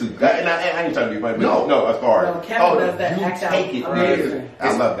that good too. And I ain't trying to be funny, but no, as far as Kevin does that you act take it, amazing.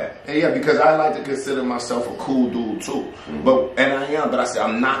 I love that. And yeah, because I like to consider myself a cool dude too. But I said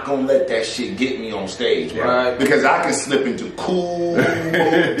I'm not gonna let that shit get me on stage, bro. Right. Because I can slip into cool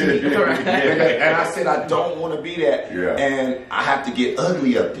and I said I don't want to be that. And I have to get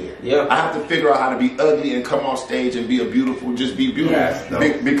ugly up there. I have to figure out how to be ugly and come on stage and be just be beautiful.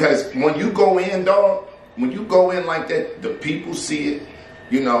 Because when you go in, dog, when you go in like that, the people see it.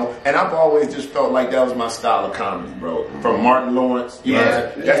 You know, and I've always just felt like that was my style of comedy, bro. From Martin Lawrence, you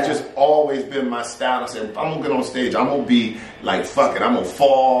know, that's just always been my style. I said, if I'm gonna get on stage, I'm gonna be like, fuck it, I'm gonna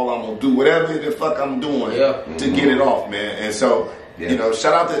fall, I'm gonna do whatever the fuck I'm doing to get it off, man. And so, you know,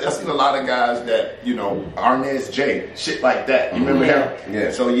 shout out to, I've seen a lot of guys that, you know, Arnez J, shit like that. You remember him?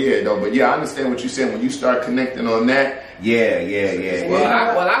 Yeah. So but I understand what you're saying. When you start connecting on that,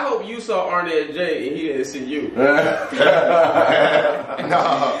 Well, I hope you saw Arnez J and he didn't see you.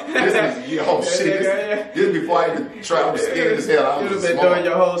 No, this is before I even tried. I was scared as hell. You've been doing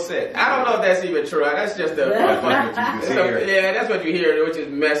your whole set. I don't know if that's even true. That's just that's what you hear, which is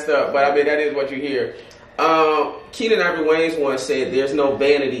messed up. But I mean, that is what you hear. Keenan Ivory Wayans once said, "There's no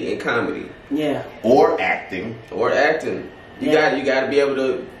vanity in comedy." Yeah. Or acting. You got to be able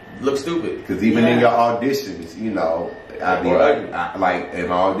to look stupid. Because even in your auditions, you know, like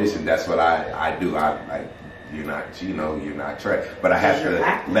in audition, that's what I do. I like, you're not Trey, but I have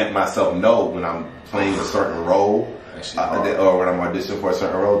to let myself know when I'm playing a certain role or when I'm auditioning for a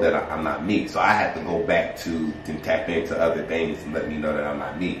certain role that I'm not me. So I have to go back to and tap into other things and let me know that I'm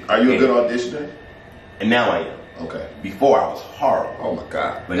not me. Are you a good auditioner? And now I am. Okay. Before I was horrible. Oh my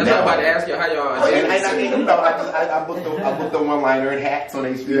God. But that's what I'm about to ask you how y'all audition. I booked the one-liner in Hacks on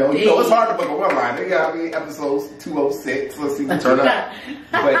HBO. You know, it's hard to book a one-liner. Yeah, I mean, episodes 206. Let's see what turn up.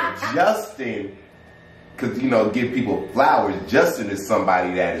 But Justin, because, you know, give people flowers, Justin is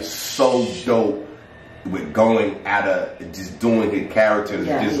somebody that is so dope with going out of, just doing his characters,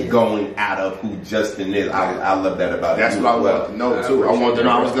 going out of who Justin is. I love that about him. That's what I wanted to know too. I wanted to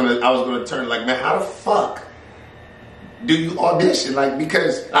know. I was gonna turn like, man, how the fuck do you audition? Like,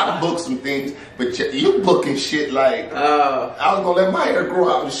 because I booked some things, but you booking shit like I was gonna let my hair grow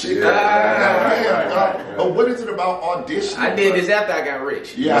out and shit. But what is it about auditioning? I did this after I got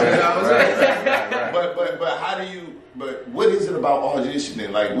rich. Yeah, you know what I'm saying? But how do you? But what is it about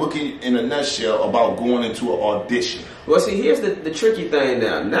auditioning? Like, what can you, in a nutshell, about going into an audition? Well, see, here's the tricky thing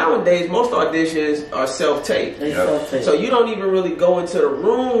now. Nowadays, most auditions are self-tape. So you don't even really go into the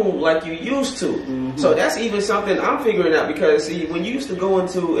room like you used to. So that's even something I'm figuring out, because, see, when you used to go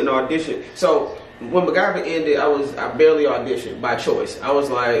into an audition, so when MacGyver ended, I barely auditioned by choice. I was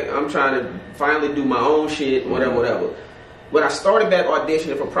like, I'm trying to finally do my own shit, whatever. When I started back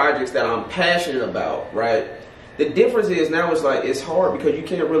auditioning for projects that I'm passionate about, right? The difference is now it's hard because you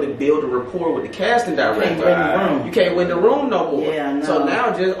can't really build a rapport with the casting director. You can't win the room no more. So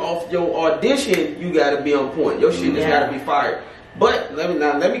now just off your audition, you got to be on point. Your shit just got to be fired. But let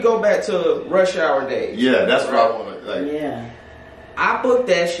me go back to Rush Hour days. Yeah, that's what I want to like. I booked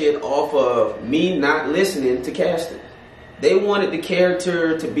that shit off of me not listening to casting. They wanted the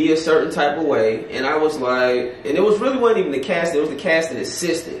character to be a certain type of way, and I was like, and it wasn't even the casting, it was the casting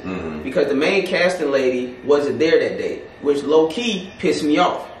assistant, because the main casting lady wasn't there that day, which low-key pissed me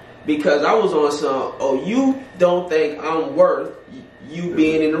off, because I was on some, you don't think I'm worth you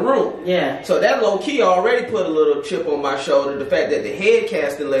being in the room. So that low-key already put a little chip on my shoulder, the fact that the head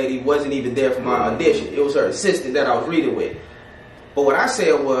casting lady wasn't even there for my audition. It was her assistant that I was reading with. But what I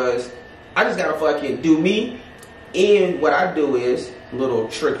said was, I just gotta fucking do me. And what I do is, a little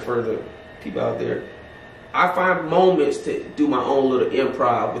trick for the people out there, I find moments to do my own little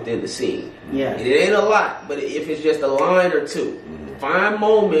improv within the scene. Yeah. And it ain't a lot, but if it's just a line or two, find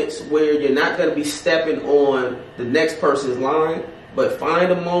moments where you're not going to be stepping on the next person's line, but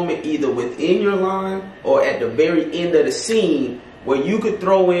find a moment either within your line or at the very end of the scene where you could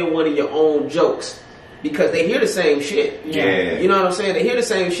throw in one of your own jokes. Because they hear the same shit. Yeah. You know what I'm saying? They hear the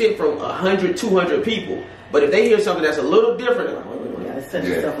same shit from 100, 200 people. But if they hear something that's a little different, they're like, wait. Set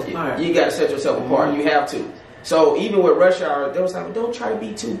yourself apart. You gotta set yourself apart. You have to. So even with Rush Hour, they was like, don't try to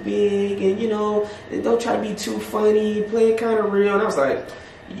be too big, and don't try to be too funny. Play it kind of real. And I was like,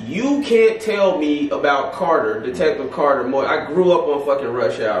 you can't tell me about Carter, Detective Carter. More. I grew up on fucking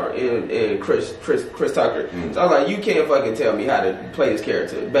Rush Hour and Chris Tucker. So I was like, you can't fucking tell me how to play this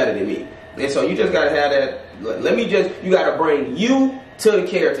character better than me. And so you just gotta have that. You gotta bring you to the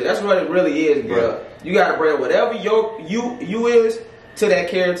character. That's what it really is, bro. Yeah. You gotta bring whatever you is to that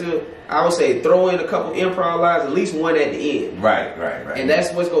character. I would say throw in a couple improv lines, at least one at the end. Right. And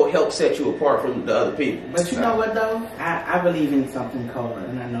that's what's gonna help set you apart from the other people. But you know what though? I believe in something called,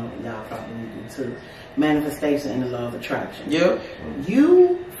 and I know y'all probably do too, manifestation and the law of attraction. Yeah.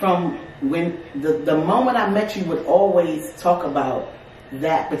 You, from when the moment I met you, would always talk about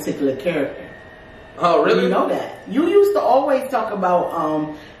that particular character. Oh, really? You know that. You used to always talk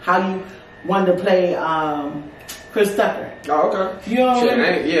about how you wanted to play Chris Tucker. Oh, okay. You know what I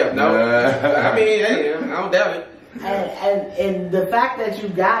mean? Yeah, no. I mean, hey, I don't doubt it. And the fact that you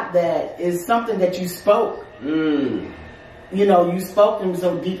got that is something that you spoke. You know, you spoke and was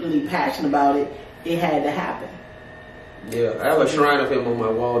so deeply passionate about it, it had to happen. Yeah, I have a shrine of him on my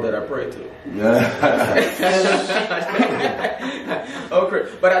wall that I pray to.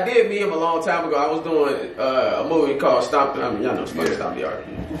 Okay, but I did meet him a long time ago. I was doing a movie called Stomp. I mean, y'all know Stomp the Art.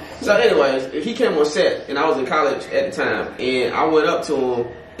 So, anyways, he came on set, and I was in college at the time, and I went up to him,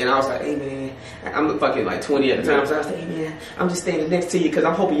 and I was like, "Hey, man," I'm fucking like 20 at the time, so I was like, "Hey, man, I'm just standing next to you because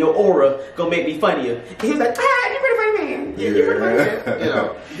I'm hoping your aura gonna make me funnier." And he was like, "Ah, you're pretty funny, man. Yeah, you're pretty funny, man." You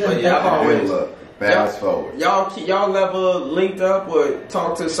know, but yeah, I've always. Fast forward. Y'all ever linked up or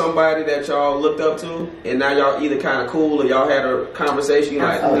talked to somebody that y'all looked up to, and now y'all either kind of cool or y'all had a conversation?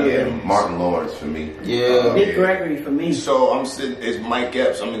 Like, yeah, Martin Lawrence for me. Yeah, Big Gregory for me. So I'm sitting. It's Mike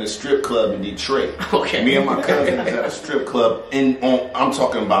Epps. I'm in a strip club in Detroit. Okay. Me and my cousin is at a strip club I'm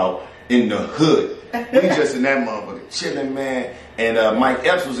talking about in the hood. We just in that motherfucker chilling, man. And Mike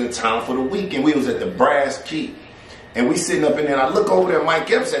Epps was in town for the weekend. We was at the Brass Key. And we sitting up in there, and I look over there, Mike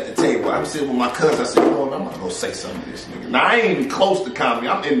Epps at the table. I'm sitting with my cousin. I said, you know what, I'm going to go say something to this nigga. Now, I ain't even close to comedy.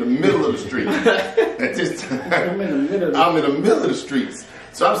 I'm in the middle of the street. At this time, I'm in the middle of the streets.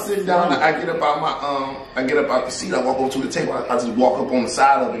 So I'm sitting down, I get up out the seat, I walk over to the table, I just walk up on the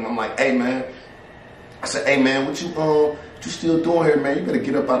side of him. I'm like, hey, man. I said, hey, man, what you still doing here, man? You better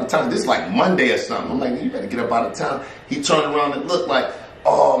get up out of town. This is like Monday or something. I'm like, you better get up out of town. He turned around and looked like,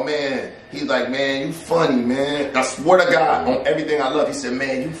 oh, man. He's like, man, you funny, man. I swear to God, on everything I love, he said,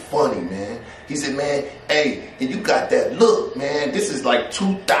 man, you funny, man. He said, man, hey, and you got that look, man. This is like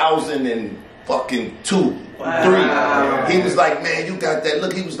 2002, wow. 3. He was like, man, you got that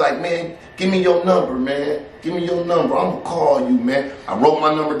look. He was like, man, give me your number, man. Give me your number. I'm going to call you, man. I wrote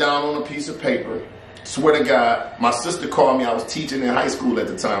my number down on a piece of paper. Swear to God, my sister called me. I was teaching in high school at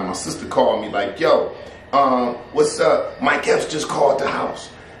the time. My sister called me like, yo, what's up? Mike Epps just called the house.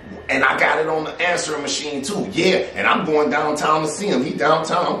 And I got it on the answering machine too. Yeah, and I'm going downtown to see him. He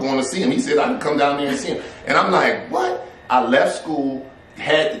downtown, I'm going to see him. He said I can come down there and see him. And I'm like, what? I left school,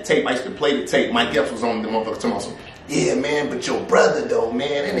 had the tape. I used to play the tape. Mike Epps was on the motherfucker tomorrow. Yeah, man, but your brother though,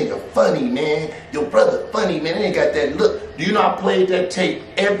 man, that nigga funny, man. Your brother funny, man. They ain't got that look. Do you know I played that tape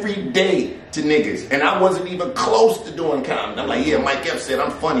every day to niggas? And I wasn't even close to doing comedy. I'm like, yeah, Mike Epps said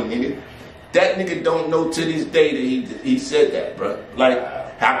I'm funny, nigga. That nigga don't know to this day that he said that, bro. Like,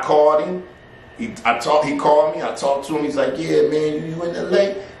 I called him. He called me. I talked to him. He's like, yeah, man, you in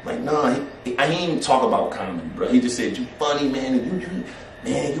LA? I'm like, nah, I ain't even talk about comedy, bro. He just said, you funny, man. And you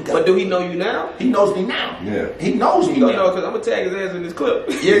got. But do he know you now? He knows me now. Yeah. He knows me now. No, because I'm going to tag his ass in this clip.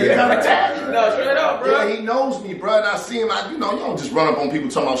 Yeah, I'm tag him. No, straight up, bro. Yeah, he knows me, bro. And I see him. You don't just run up on people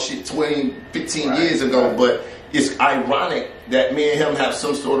talking about shit 20, 15 years ago, but it's ironic that me and him have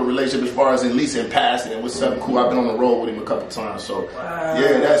some sort of relationship as far as at least in passing and what's up, cool. I've been on the road with him a couple times, so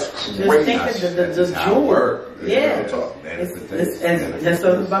yeah, that's crazy. The jewel. Yeah. That's what I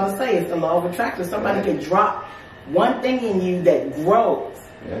was about to say. It's the law of attraction. Somebody can drop one thing in you that grows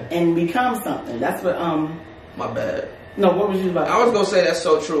and becomes something. That's what. My bad. No, what was you about? I was gonna say that's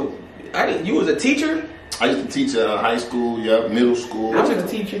so true. You was a teacher. I used to teach high school, middle school. I was a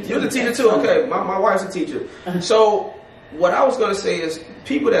teacher too. You was a teacher too? Okay, my wife's a teacher. So what I was going to say is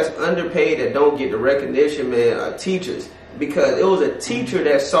people that's underpaid that don't get the recognition, man, are teachers. Because it was a teacher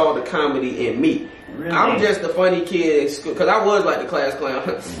that saw the comedy in me. Really? I'm just a funny kid in school, because I was like the class clown.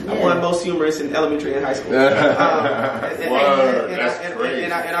 I won most humorous in elementary and high school.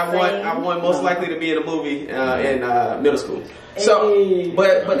 I won most likely to be in a movie in middle school. So,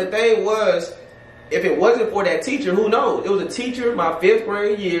 but the thing was, if it wasn't for that teacher, who knows? It was a teacher my 5th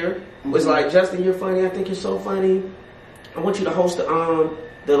grade year was like, Justin, you're funny. I think you're so funny. I want you to host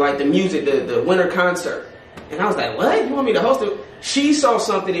the music, the winter concert. And I was like, what? You want me to host it? She saw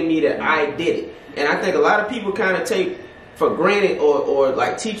something in me that I did. And I think a lot of people kind of take for granted or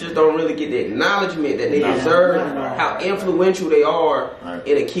like teachers don't really get the acknowledgement that they deserve, how influential they are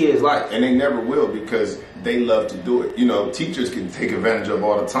in a kid's life. And they never will, because they love to do it. You know, teachers can take advantage of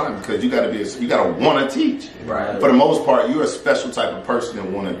all the time, because you gotta want to teach. Right. For the most part, you're a special type of person that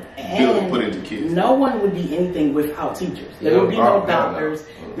want to build and put into kids. No one would be anything without teachers. There would be no doctors.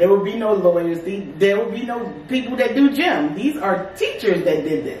 There would be no lawyers. There would be no people that do gym. These are teachers that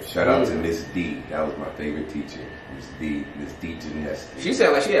did this. Shout out to Miss D. That was my favorite teacher. Miss D Janessa. She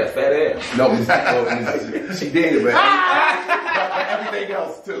sounded like she had a fat ass. No, she did, but everything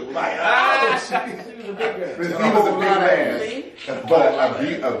else too. Like, she was a big girl. Miss D was a big man.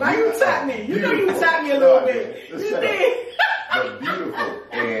 But now you taught me. You know you taught me a little bit. You did. But beautiful.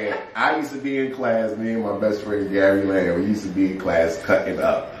 And I used to be in class, me and my best friend Gary Lamb, we used to be in class cutting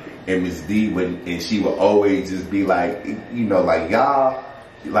up. And Miss D and she would always just be like, you know, like, y'all,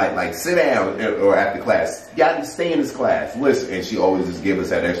 like sit down, or after class, y'all just stay in this class, listen. And she always just give us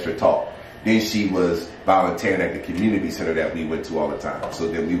that extra talk. Then she was volunteering at the community center that we went to all the time. So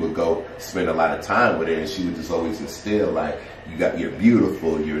then we would go spend a lot of time with her, and she would just always instill, like, you're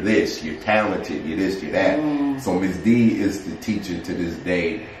beautiful, you're this, you're talented, you're this, you're that. So Ms. D is the teacher to this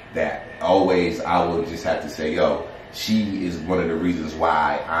day that always I will just have to say, yo, she is one of the reasons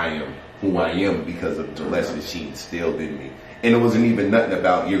why I am who I am, because of the lessons she instilled in me. And it wasn't even nothing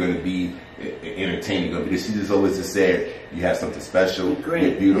about you're going to be entertaining, you're she just always just said, you have something special,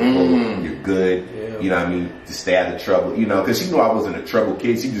 you're beautiful, you're good, you know what I mean, to stay out of trouble, you know, because she knew I wasn't a trouble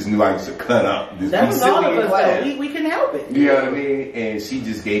kid. She just knew I used to cut up. That was all of us, though. We can help it. You know what I mean? And she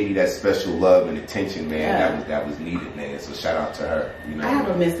just gave me that special love and attention, man, that was needed, man. So shout out to her. You know, I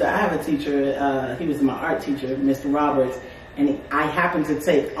have a teacher, he was my art teacher, Mr. Roberts, and I happened to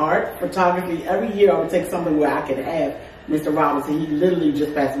take art, photography. Every year I would take something where I could have Mr. Roberts, and he literally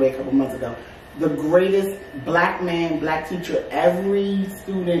just passed away a couple months ago. The greatest black man, black teacher. Every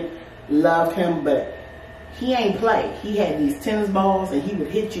student loved him, but he ain't play. He had these tennis balls, and he would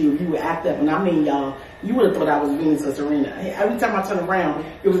hit you if you would act up. And I mean, y'all, you would have thought I was Venus or Serena. Every time I turned around,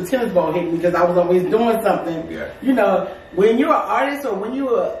 it was a tennis ball hitting me, because I was always doing something. Yeah. You know, when you're an artist, or when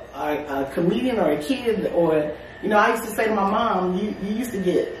you're a comedian or a kid, or, you know, I used to say to my mom, you used to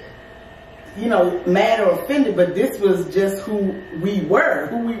get, you know, mad or offended, but this was just who we were.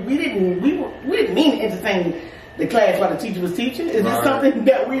 We didn't mean to entertain the class while the teacher was teaching. It's just something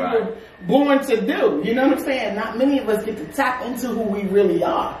that we were born to do. You know what I'm saying? Not many of us get to tap into who we really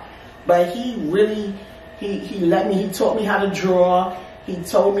are. But he really, he taught me how to draw. He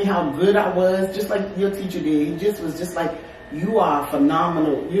told me how good I was, just like your teacher did. He just was just like, you are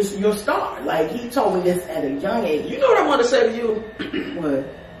phenomenal. You're a star. Like, he told me this at a young age. You know what I want to say to you?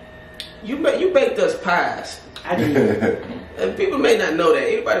 What? You baked us pies. I did. And people may not know that.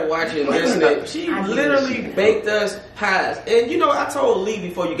 Anybody watching, listening, she literally baked us pies. And you know, I told Lee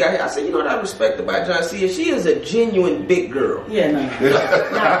before you got here, I said, you know what I respect about Joncea? She is a genuine big girl. Yeah, no.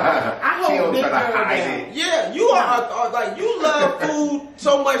 I hold big girl down. Yeah, you are like, you love food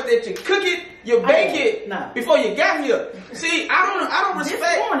so much that you cook it, you bake it before you got here. See, I don't respect.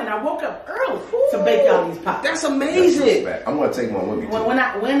 This morning I woke up early to bake all these pies. That's amazing. I'm gonna take one with me. When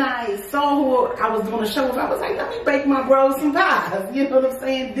I saw who I was doing the show with, I was like, let me bake my bros some pies. You know what I'm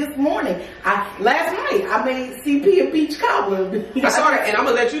saying? This morning, last night I made CP a peach cobbler. I saw that, and I'm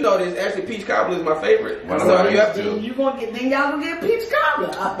gonna let you know this. Actually, peach cobbler is my favorite. So you have to. Then y'all gonna get peach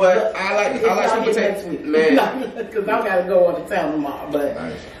cobbler. But I like sweet potato. Next week, man, because I gotta go on the town tomorrow. But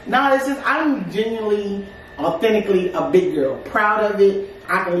no, it's just I'm genuinely, authentically a big girl. Proud of it.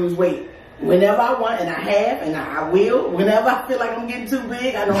 I can lose weight whenever I want, and I have, and I will. Whenever I feel like I'm getting too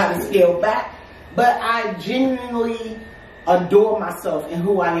big, I know how to scale back. But I genuinely adore myself and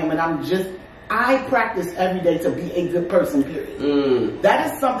who I am, and I practice every day to be a good person, period.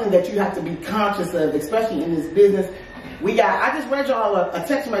 That is something that you have to be conscious of, especially in this business. I just read y'all a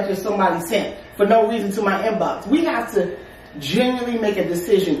text message somebody sent for no reason to my inbox. We have to genuinely make a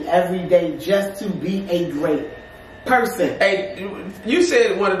decision every day just to be a great person. Hey, you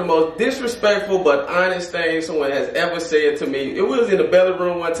said one of the most disrespectful but honest things someone has ever said to me. It was in the belly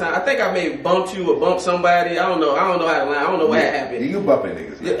room one time. I think I may have bumped you or bumped somebody. I don't know how to lie. I don't know what happened. You bumping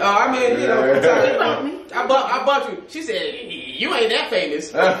niggas. Yeah, I mean, you know, You bumped me. I bumped you. She said, you ain't that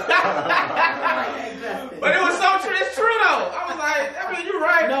famous. But it was so true. It's true though. I was like, I mean, you're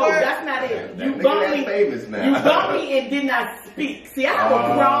right. No, but that's not it. That You nigga bumped that me. famous now. You bumped me and did not speak. See, I have a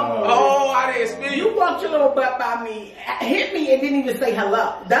problem. Oh, I didn't speak. You walked your little butt by me, hit me, and didn't even say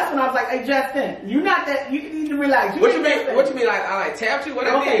hello. That's when I was like, "Hey, Justin, you not that. You need to relax." What you mean? What you mean? Like I tapped you? What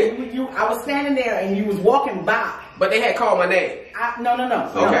I did? I was standing there and you was walking by. But they had called my name. No.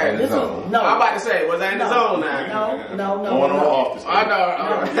 Okay. This was, no. I'm about to say, was I in the zone now? No. Going on off the I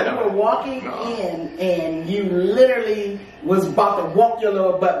know. You were walking in and you literally was about to walk your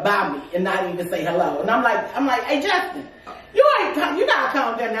little butt by me and not even say hello. And I'm like, hey Justin, you gotta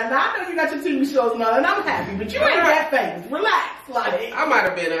calm down now. Now I know you got your TV shows and all, and I'm happy, but you ain't that famous. Relax, like.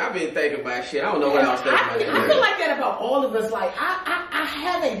 I've been thinking about shit. I don't know what I was thinking about. I feel like that about all of us. Like I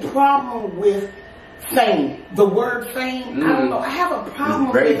have a problem with fame. The word fame. I don't know. I have a problem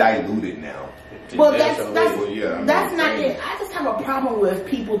It's very with diluted now. Well, that's yeah, not it. I just have a problem with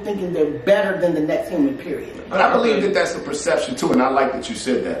people thinking they're better than the next human, period. But I believe that that's a perception too, and I like that you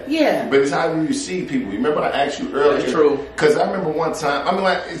said that. Yeah. But it's how you see people. You remember I asked you earlier? That's true. Because I remember one time, I mean,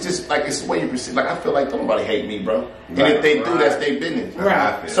 like, it's just like, it's the way you perceive. Like, I feel like don't nobody hate me, bro. And if they do, that's their business.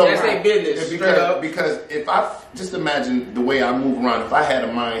 Right. So That's their business, straight up. Because if I, just imagine the way I move around, if I had a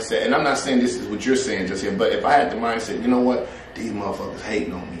mindset, and I'm not saying this is what you're saying just here, but if I had the mindset, you know what, these motherfuckers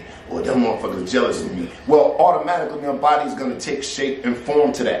hating on me, or them motherfuckers jealous of me, well, automatically my body's gonna take shape and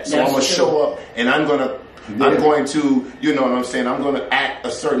form to that. So That's I'm gonna true. show up and I'm going to, you know what I'm saying, I'm gonna act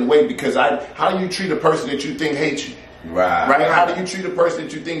a certain way because how do you treat a person that you think hates you? Right? How do you treat a person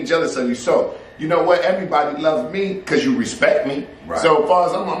that you think jealous of you? So, you know what? Everybody loves me because you respect me. Right. So as far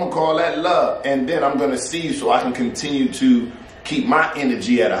as I'm gonna call that love, and then I'm gonna see you so I can continue to keep my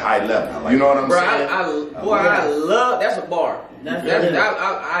energy at a high level. You know what I'm saying? I love that's a bar.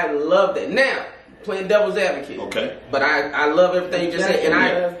 I love that. Now, playing devil's advocate. Okay. But I love everything you just said, and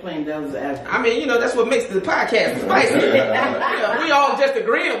I love playing devil's advocate. I mean, you know, that's what makes the podcast spicy. Yeah, we all just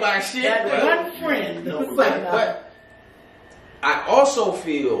agreeing about shit. That one friend. But I also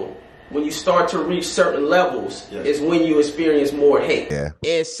feel when you start to reach certain levels is when you experience more hate. Yeah.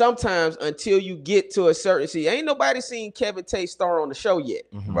 And sometimes until you get to a certain, ain't nobody seen Kevin Tate star on the show yet.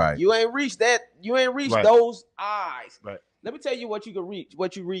 Right. You ain't reached that. You ain't reached those eyes. Right. Let me tell you what you can reach,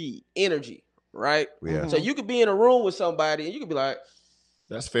 what you read. Energy. Right? Yeah. So you could be in a room with somebody and you could be like,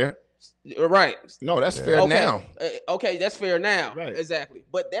 that's fair. Right. No, that's fair now. Okay, that's fair now. Right. Exactly.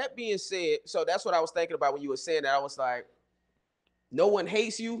 But that being said, so that's what I was thinking about when you were saying that. I was like, no one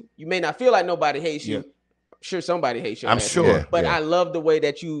hates you. You may not feel like nobody hates you. I'm sure somebody hates you. I'm sure. But I love the way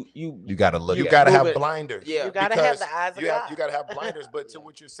that you gotta look. You gotta have blinders. Yeah. You gotta have the eyes of God. You gotta have blinders. But to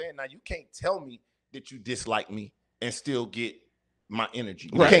what you're saying now, you can't tell me that you dislike me and still get my energy.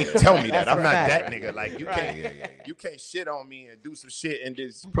 You can't tell me that. I'm not that nigga. Like you can't you can't shit on me and do some shit and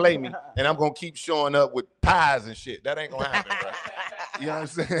just play me and I'm gonna keep showing up with pies and shit. That ain't gonna happen, bro. You know what I'm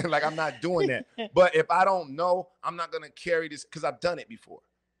saying? Like I'm not doing that. But if I don't know, I'm not gonna carry this because I've done it before.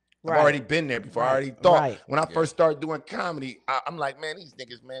 I've already been there before. I already thought when I first started doing comedy, I'm like, man, these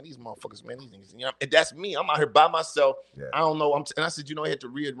niggas, man, these motherfuckers, man, these niggas. You know, and that's me. I'm out here by myself. I don't know. And I said, you know, I had to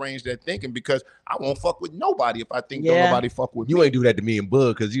rearrange that thinking because I won't fuck with nobody if I think don't nobody fuck with me. You ain't do that to me and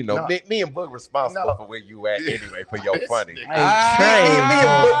Bug because you know me and Bug responsible for where you at anyway for your funny. Me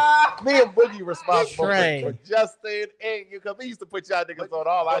and Boogie responsible for Justin and you because we used to put y'all niggas on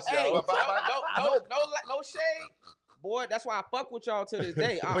all our shows. No shade. Boy, that's why I fuck with y'all to this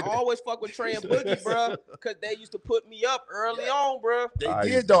day. I always fuck with Trey and Boogie, bro, because they used to put me up early on, bro. They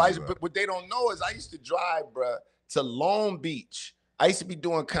did, though. But what they don't know is I used to drive, bro, to Long Beach. I used to be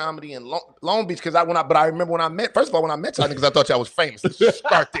doing comedy in Long Beach because I remember when I met, first of all, when I met y'all niggas, I thought y'all was famous. Let's just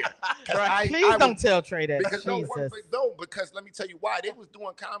start there. Please don't tell Trey that. Because because let me tell you why. They was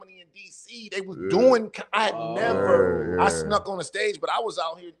doing comedy in DC. They was doing, I snuck on the stage, but I was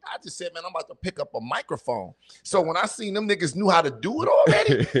out here. I just said, man, I'm about to pick up a microphone. So when I seen them niggas knew how to do it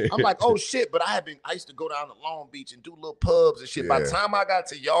already, I'm like, oh shit. But I used to go down to Long Beach and do little pubs and shit. By the time I got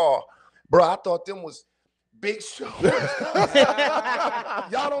to y'all, bro, I thought them was big shows.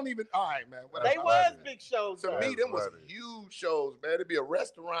 Y'all don't even. All right, man. They was big shows. To me, them was huge shows, man. It'd be a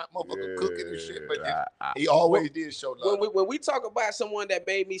restaurant, motherfucker cooking and shit. But he always did show love. When we talk about someone that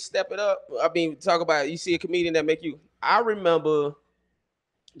made me step it up, I mean, talk about you see a comedian that make you. I remember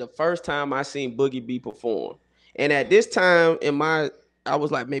the first time I seen Boogie B perform, And at this time I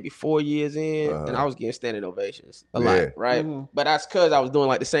was like maybe 4 years in, and I was getting standing ovations a lot, right? But that's because I was doing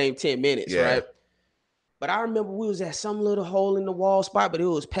like the same 10 minutes, right? But I remember we was at some little hole in the wall spot, but it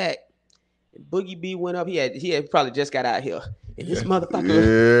was packed. And Boogie B went up. He had probably just got out here, and this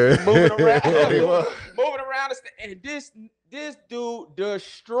motherfucker moving around, and this dude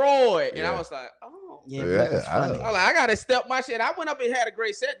destroyed. And I was like, oh yeah, that's funny. I was like, I gotta step my shit. I went up and had a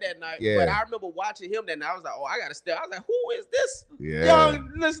great set that night. But I remember watching him that night. I was like, oh, I gotta step. I was like, who is this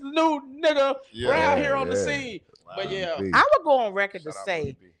this new nigga around here on the scene? Wow. But I would go on record to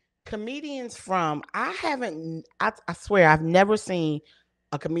say, comedians from I swear I've never seen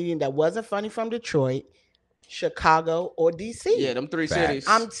a comedian that wasn't funny from Detroit, Chicago, or DC. Yeah, them 3 cities.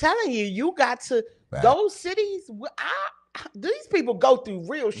 I'm telling you, you got to those cities. These people go through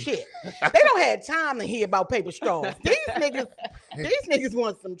real shit. They don't have time to hear about paper straws. These niggas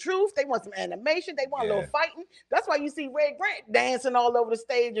want some truth. They want some animation. They want a little fighting. That's why you see Red Grant dancing all over the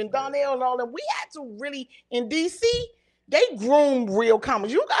stage and Donnell and all them. We had to really in DC. They groom real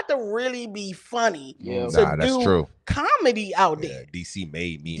comedy. You got to really be funny to do comedy out there. DC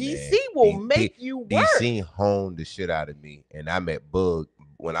made me. DC will make you work. DC honed the shit out of me, and I met Bug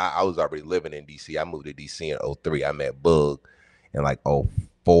when I was already living in DC. I moved to DC in 2003. I met Bug in like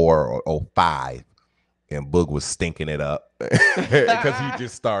 2004 or 2005, and Bug was stinking it up because he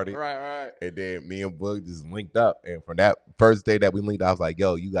just started. Right. And then me and Bug just linked up, and from that first day that we linked, I was like,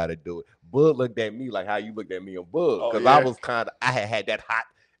 "Yo, you got to do it." Bug looked at me like how you looked at me and Bug, because I was I had that hot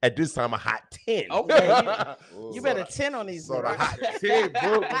at this time a hot 10. Okay, you better 10 on these. So the hot 10,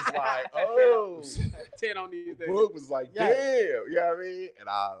 Bug was like, 10 on these. Bug was like, damn, you know what I mean? And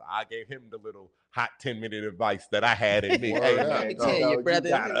I gave him the little hot 10-minute advice that I had in me. Hey, let me tell you,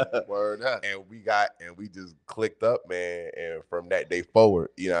 brother. Word up. And we just clicked up, man. And from that day forward,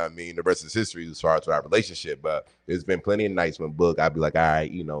 you know what I mean? The rest is history as far as our relationship. But there's been plenty of nights when Bug, I'd be like, all right,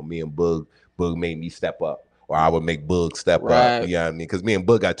 you know, me and Bug made me step up. Or I would make Bug step up, you know what I mean? Because me and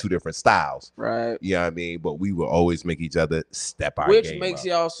Bug got 2 different styles, right? You know what I mean? But we will always make each other step our game Which makes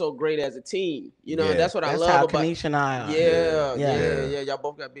y'all so great as a team. You know, that's what I love how about Kanisha and I are. Yeah. Y'all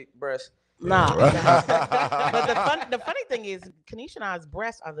both got big breasts. Nah. But the funny thing is, Kanisha and I's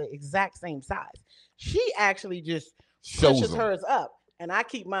breasts are the exact same size. She actually just pushes hers up. And I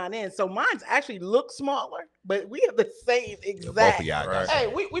keep mine in, so mine's actually look smaller, but we have the same exact. Hey,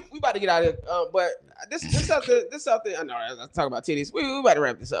 we about to get out of here, but this something. I know I talk about titties. We about to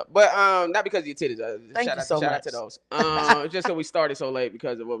wrap this up, but not because of your titties. Shout out to those. Just so we started so late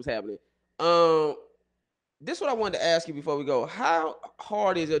because of what was happening. This is what I wanted to ask you before we go. How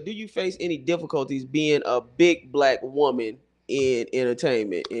hard is it? Do you face any difficulties being a big black woman in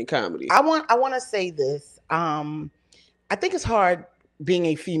entertainment, in comedy? I want to say this. I think it's hard being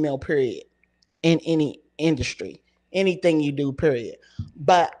a female, period, in any industry, anything you do, period.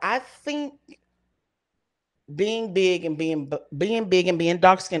 But I think being big and being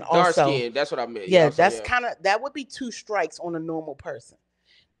dark skinned also. Dark skin, that's what I meant. Yeah, that's kind of, that would be 2 strikes on a normal person.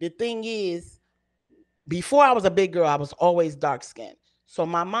 The thing is, before I was a big girl, I was always dark skinned. So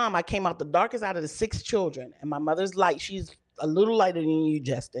my mom, I came out the darkest out of the 6 children, and my mother's light. She's a little lighter than you,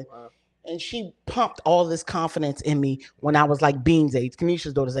 Justin. Wow. And she pumped all this confidence in me when I was like Bean's age,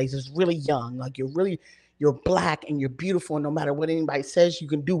 Kanisha's daughter's age. It's really young. Like you're black and you're beautiful. And no matter what anybody says, you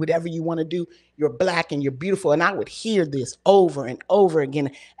can do whatever you want to do. You're black and you're beautiful. And I would hear this over and over again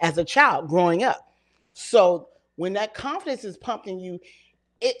as a child growing up. So when that confidence is pumped in you,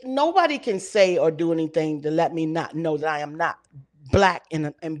 nobody can say or do anything to let me not know that I am not black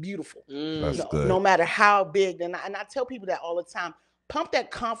and beautiful. That's good. No matter how big. And I tell people that all the time. Pump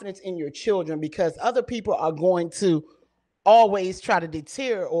that confidence in your children, because other people are going to always try to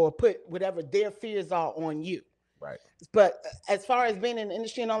deter or put whatever their fears are on you. Right. But as far as being in the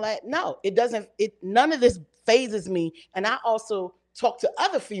industry and all that, no, it doesn't. None of this phases me. And I also talk to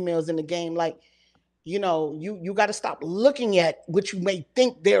other females in the game, like, you know, you got to stop looking at what you may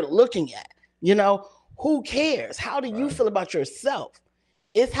think they're looking at. You know, who cares? How do you feel about yourself?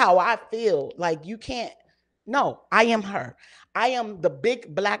 It's how I feel. Like, you can't. No, I am her. I am the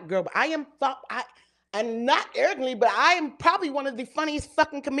big black girl. I'm not arrogantly, but I am probably one of the funniest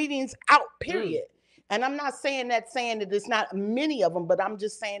fucking comedians out, period. And I'm not saying that there's not many of them, but I'm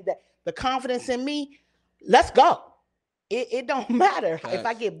just saying that the confidence in me, let's go. It don't matter if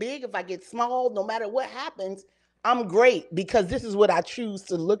I get big, if I get small, no matter what happens, I'm great, because this is what I choose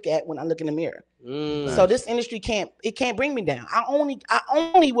to look at when I look in the mirror. So this industry can't bring me down. I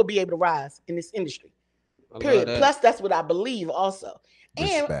only will be able to rise in this industry. Period. Plus, that's what I believe also.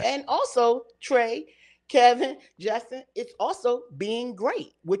 And also, Trey, Kevin, Justin, it's also being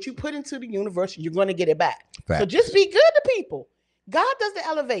great. What you put into the universe, you're going to get it back. Facts. So just be good to people. God does the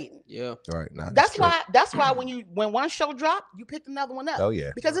elevating. Yeah. Right. Nah, That's why when one show dropped, you picked another one up. Oh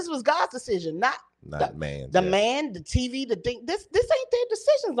yeah. Because this was God's decision, not man. The man, the TV, the thing. This ain't their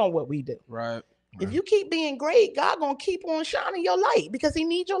decisions on what we do. Right. If you keep being great, God gonna keep on shining your light because He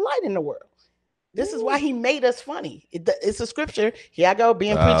needs your light in the world. This is why He made us funny. It's a scripture. Here I go,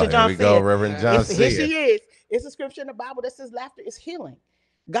 being preacher Joncea. Here we go, Reverend Joncea. Here she is. It's a scripture in the Bible that says laughter is healing.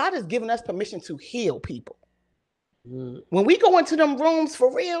 God has given us permission to heal people. When we go into them rooms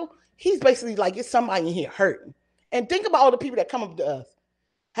for real, He's basically like, it's somebody in here hurting. And think about all the people that come up to us.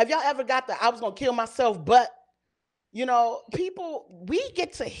 Have y'all ever got the I was gonna kill myself, but people, we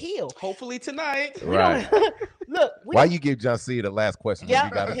get to heal. Hopefully tonight. Right. Look, why you give Joncea the last question? Yeah,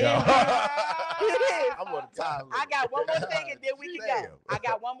 You gotta go. I'm on the time. I got one more thing and then we can go. I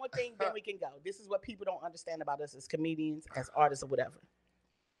got one more thing, then we can go. This is what people don't understand about us as comedians, as artists, or whatever.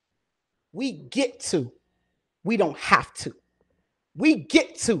 We get to. We don't have to. We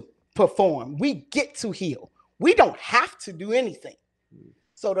get to perform. We get to heal. We don't have to do anything.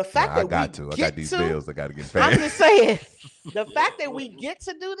 So the fact that I got these bills I got to get paid. I'm just saying, the fact that we get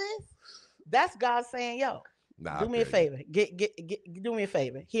to do this, that's God saying, yo, do me a favor. Do me a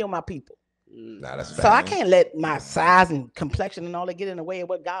favor. Heal my people. Nah, that's so I can't let my size and complexion and all that get in the way of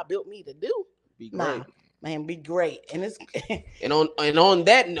what God built me to do. Be great. Nah, man, be great. And it's and on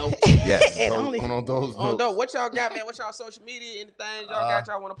that note, yes. on those notes. What y'all got, man? What y'all social media? Anything y'all got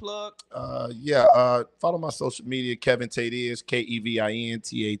y'all want to plug? Follow my social media. Kevin Tate is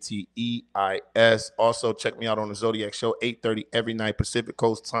KevinTateis. Also, check me out on the Zodiac Show, 8:30 every night Pacific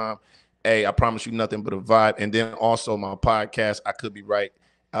Coast time. Hey, I promise you nothing but a vibe. And then also my podcast, I Could Be Right.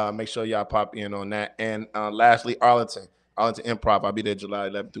 Make sure y'all pop in on that. And lastly, Arlington Improv. I'll be there July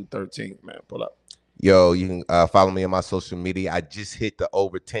 11th through 13th. Man, pull up. Yo, you can follow me on my social media. I just hit the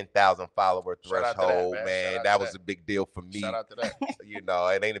over 10,000 follower threshold, man. That was a big deal for me. Shout out to that.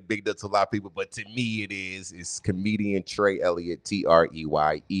 It ain't a big deal to a lot of people, but to me it is. It's comedian Trey Elliot,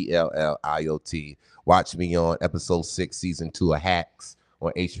 TreyElliot. Watch me on episode 6, season 2 of Hacks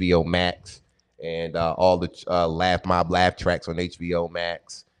on HBO Max, and all the Laugh Mob laugh tracks on HBO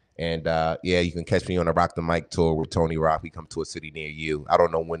Max. And you can catch me on the Rock the Mic tour with Tony Rock. We come to a city near you. I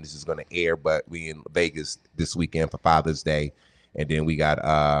don't know when this is going to air, but we in Vegas this weekend for Father's Day. And then we got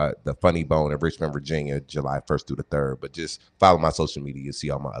the Funny Bone in Richmond, Virginia, July 1st through the 3rd. But just follow my social media. You'll see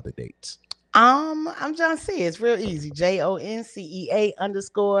all my other dates. I'm Joncea. It's real easy. JONCEA_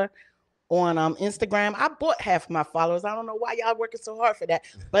 on Instagram. I bought half of my followers. I don't know why y'all working so hard for that.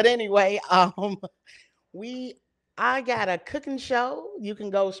 But anyway, I got a cooking show. You can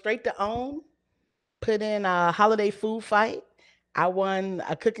go straight to OWN, put in a holiday food fight. I won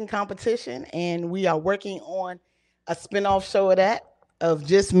a cooking competition, and we are working on a spinoff show of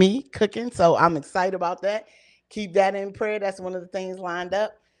just me cooking. So I'm excited about that. Keep that in prayer. That's one of the things lined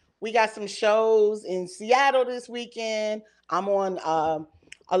up. We got some shows in Seattle this weekend. I'm on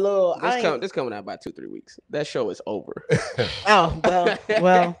a little. This coming out about 2-3 weeks. That show is over. Oh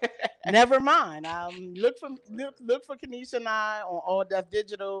well. Never mind. Look for Kenesha and I on All Deaf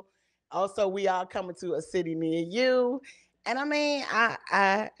Digital. Also, we are coming to a city near you. And I mean,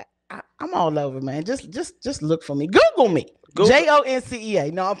 I'm all over, man. Just look for me. Google me.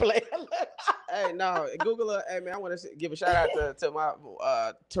 JONCEA. No, I'm playing. Hey, no, Google her. Hey, man, I want to give a shout out to my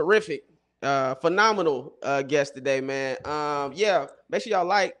terrific, phenomenal guest today, man. Make sure y'all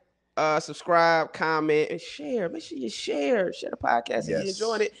like, subscribe, comment, and share. Make sure you share the podcast if you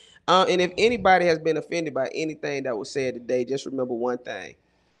enjoyed it. And if anybody has been offended by anything that was said today, just remember one thing.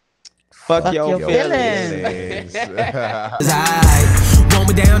 Fuck your feelings. I want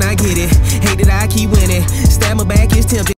me down, I get it. Hate that I keep winning. Stab my back is tempting.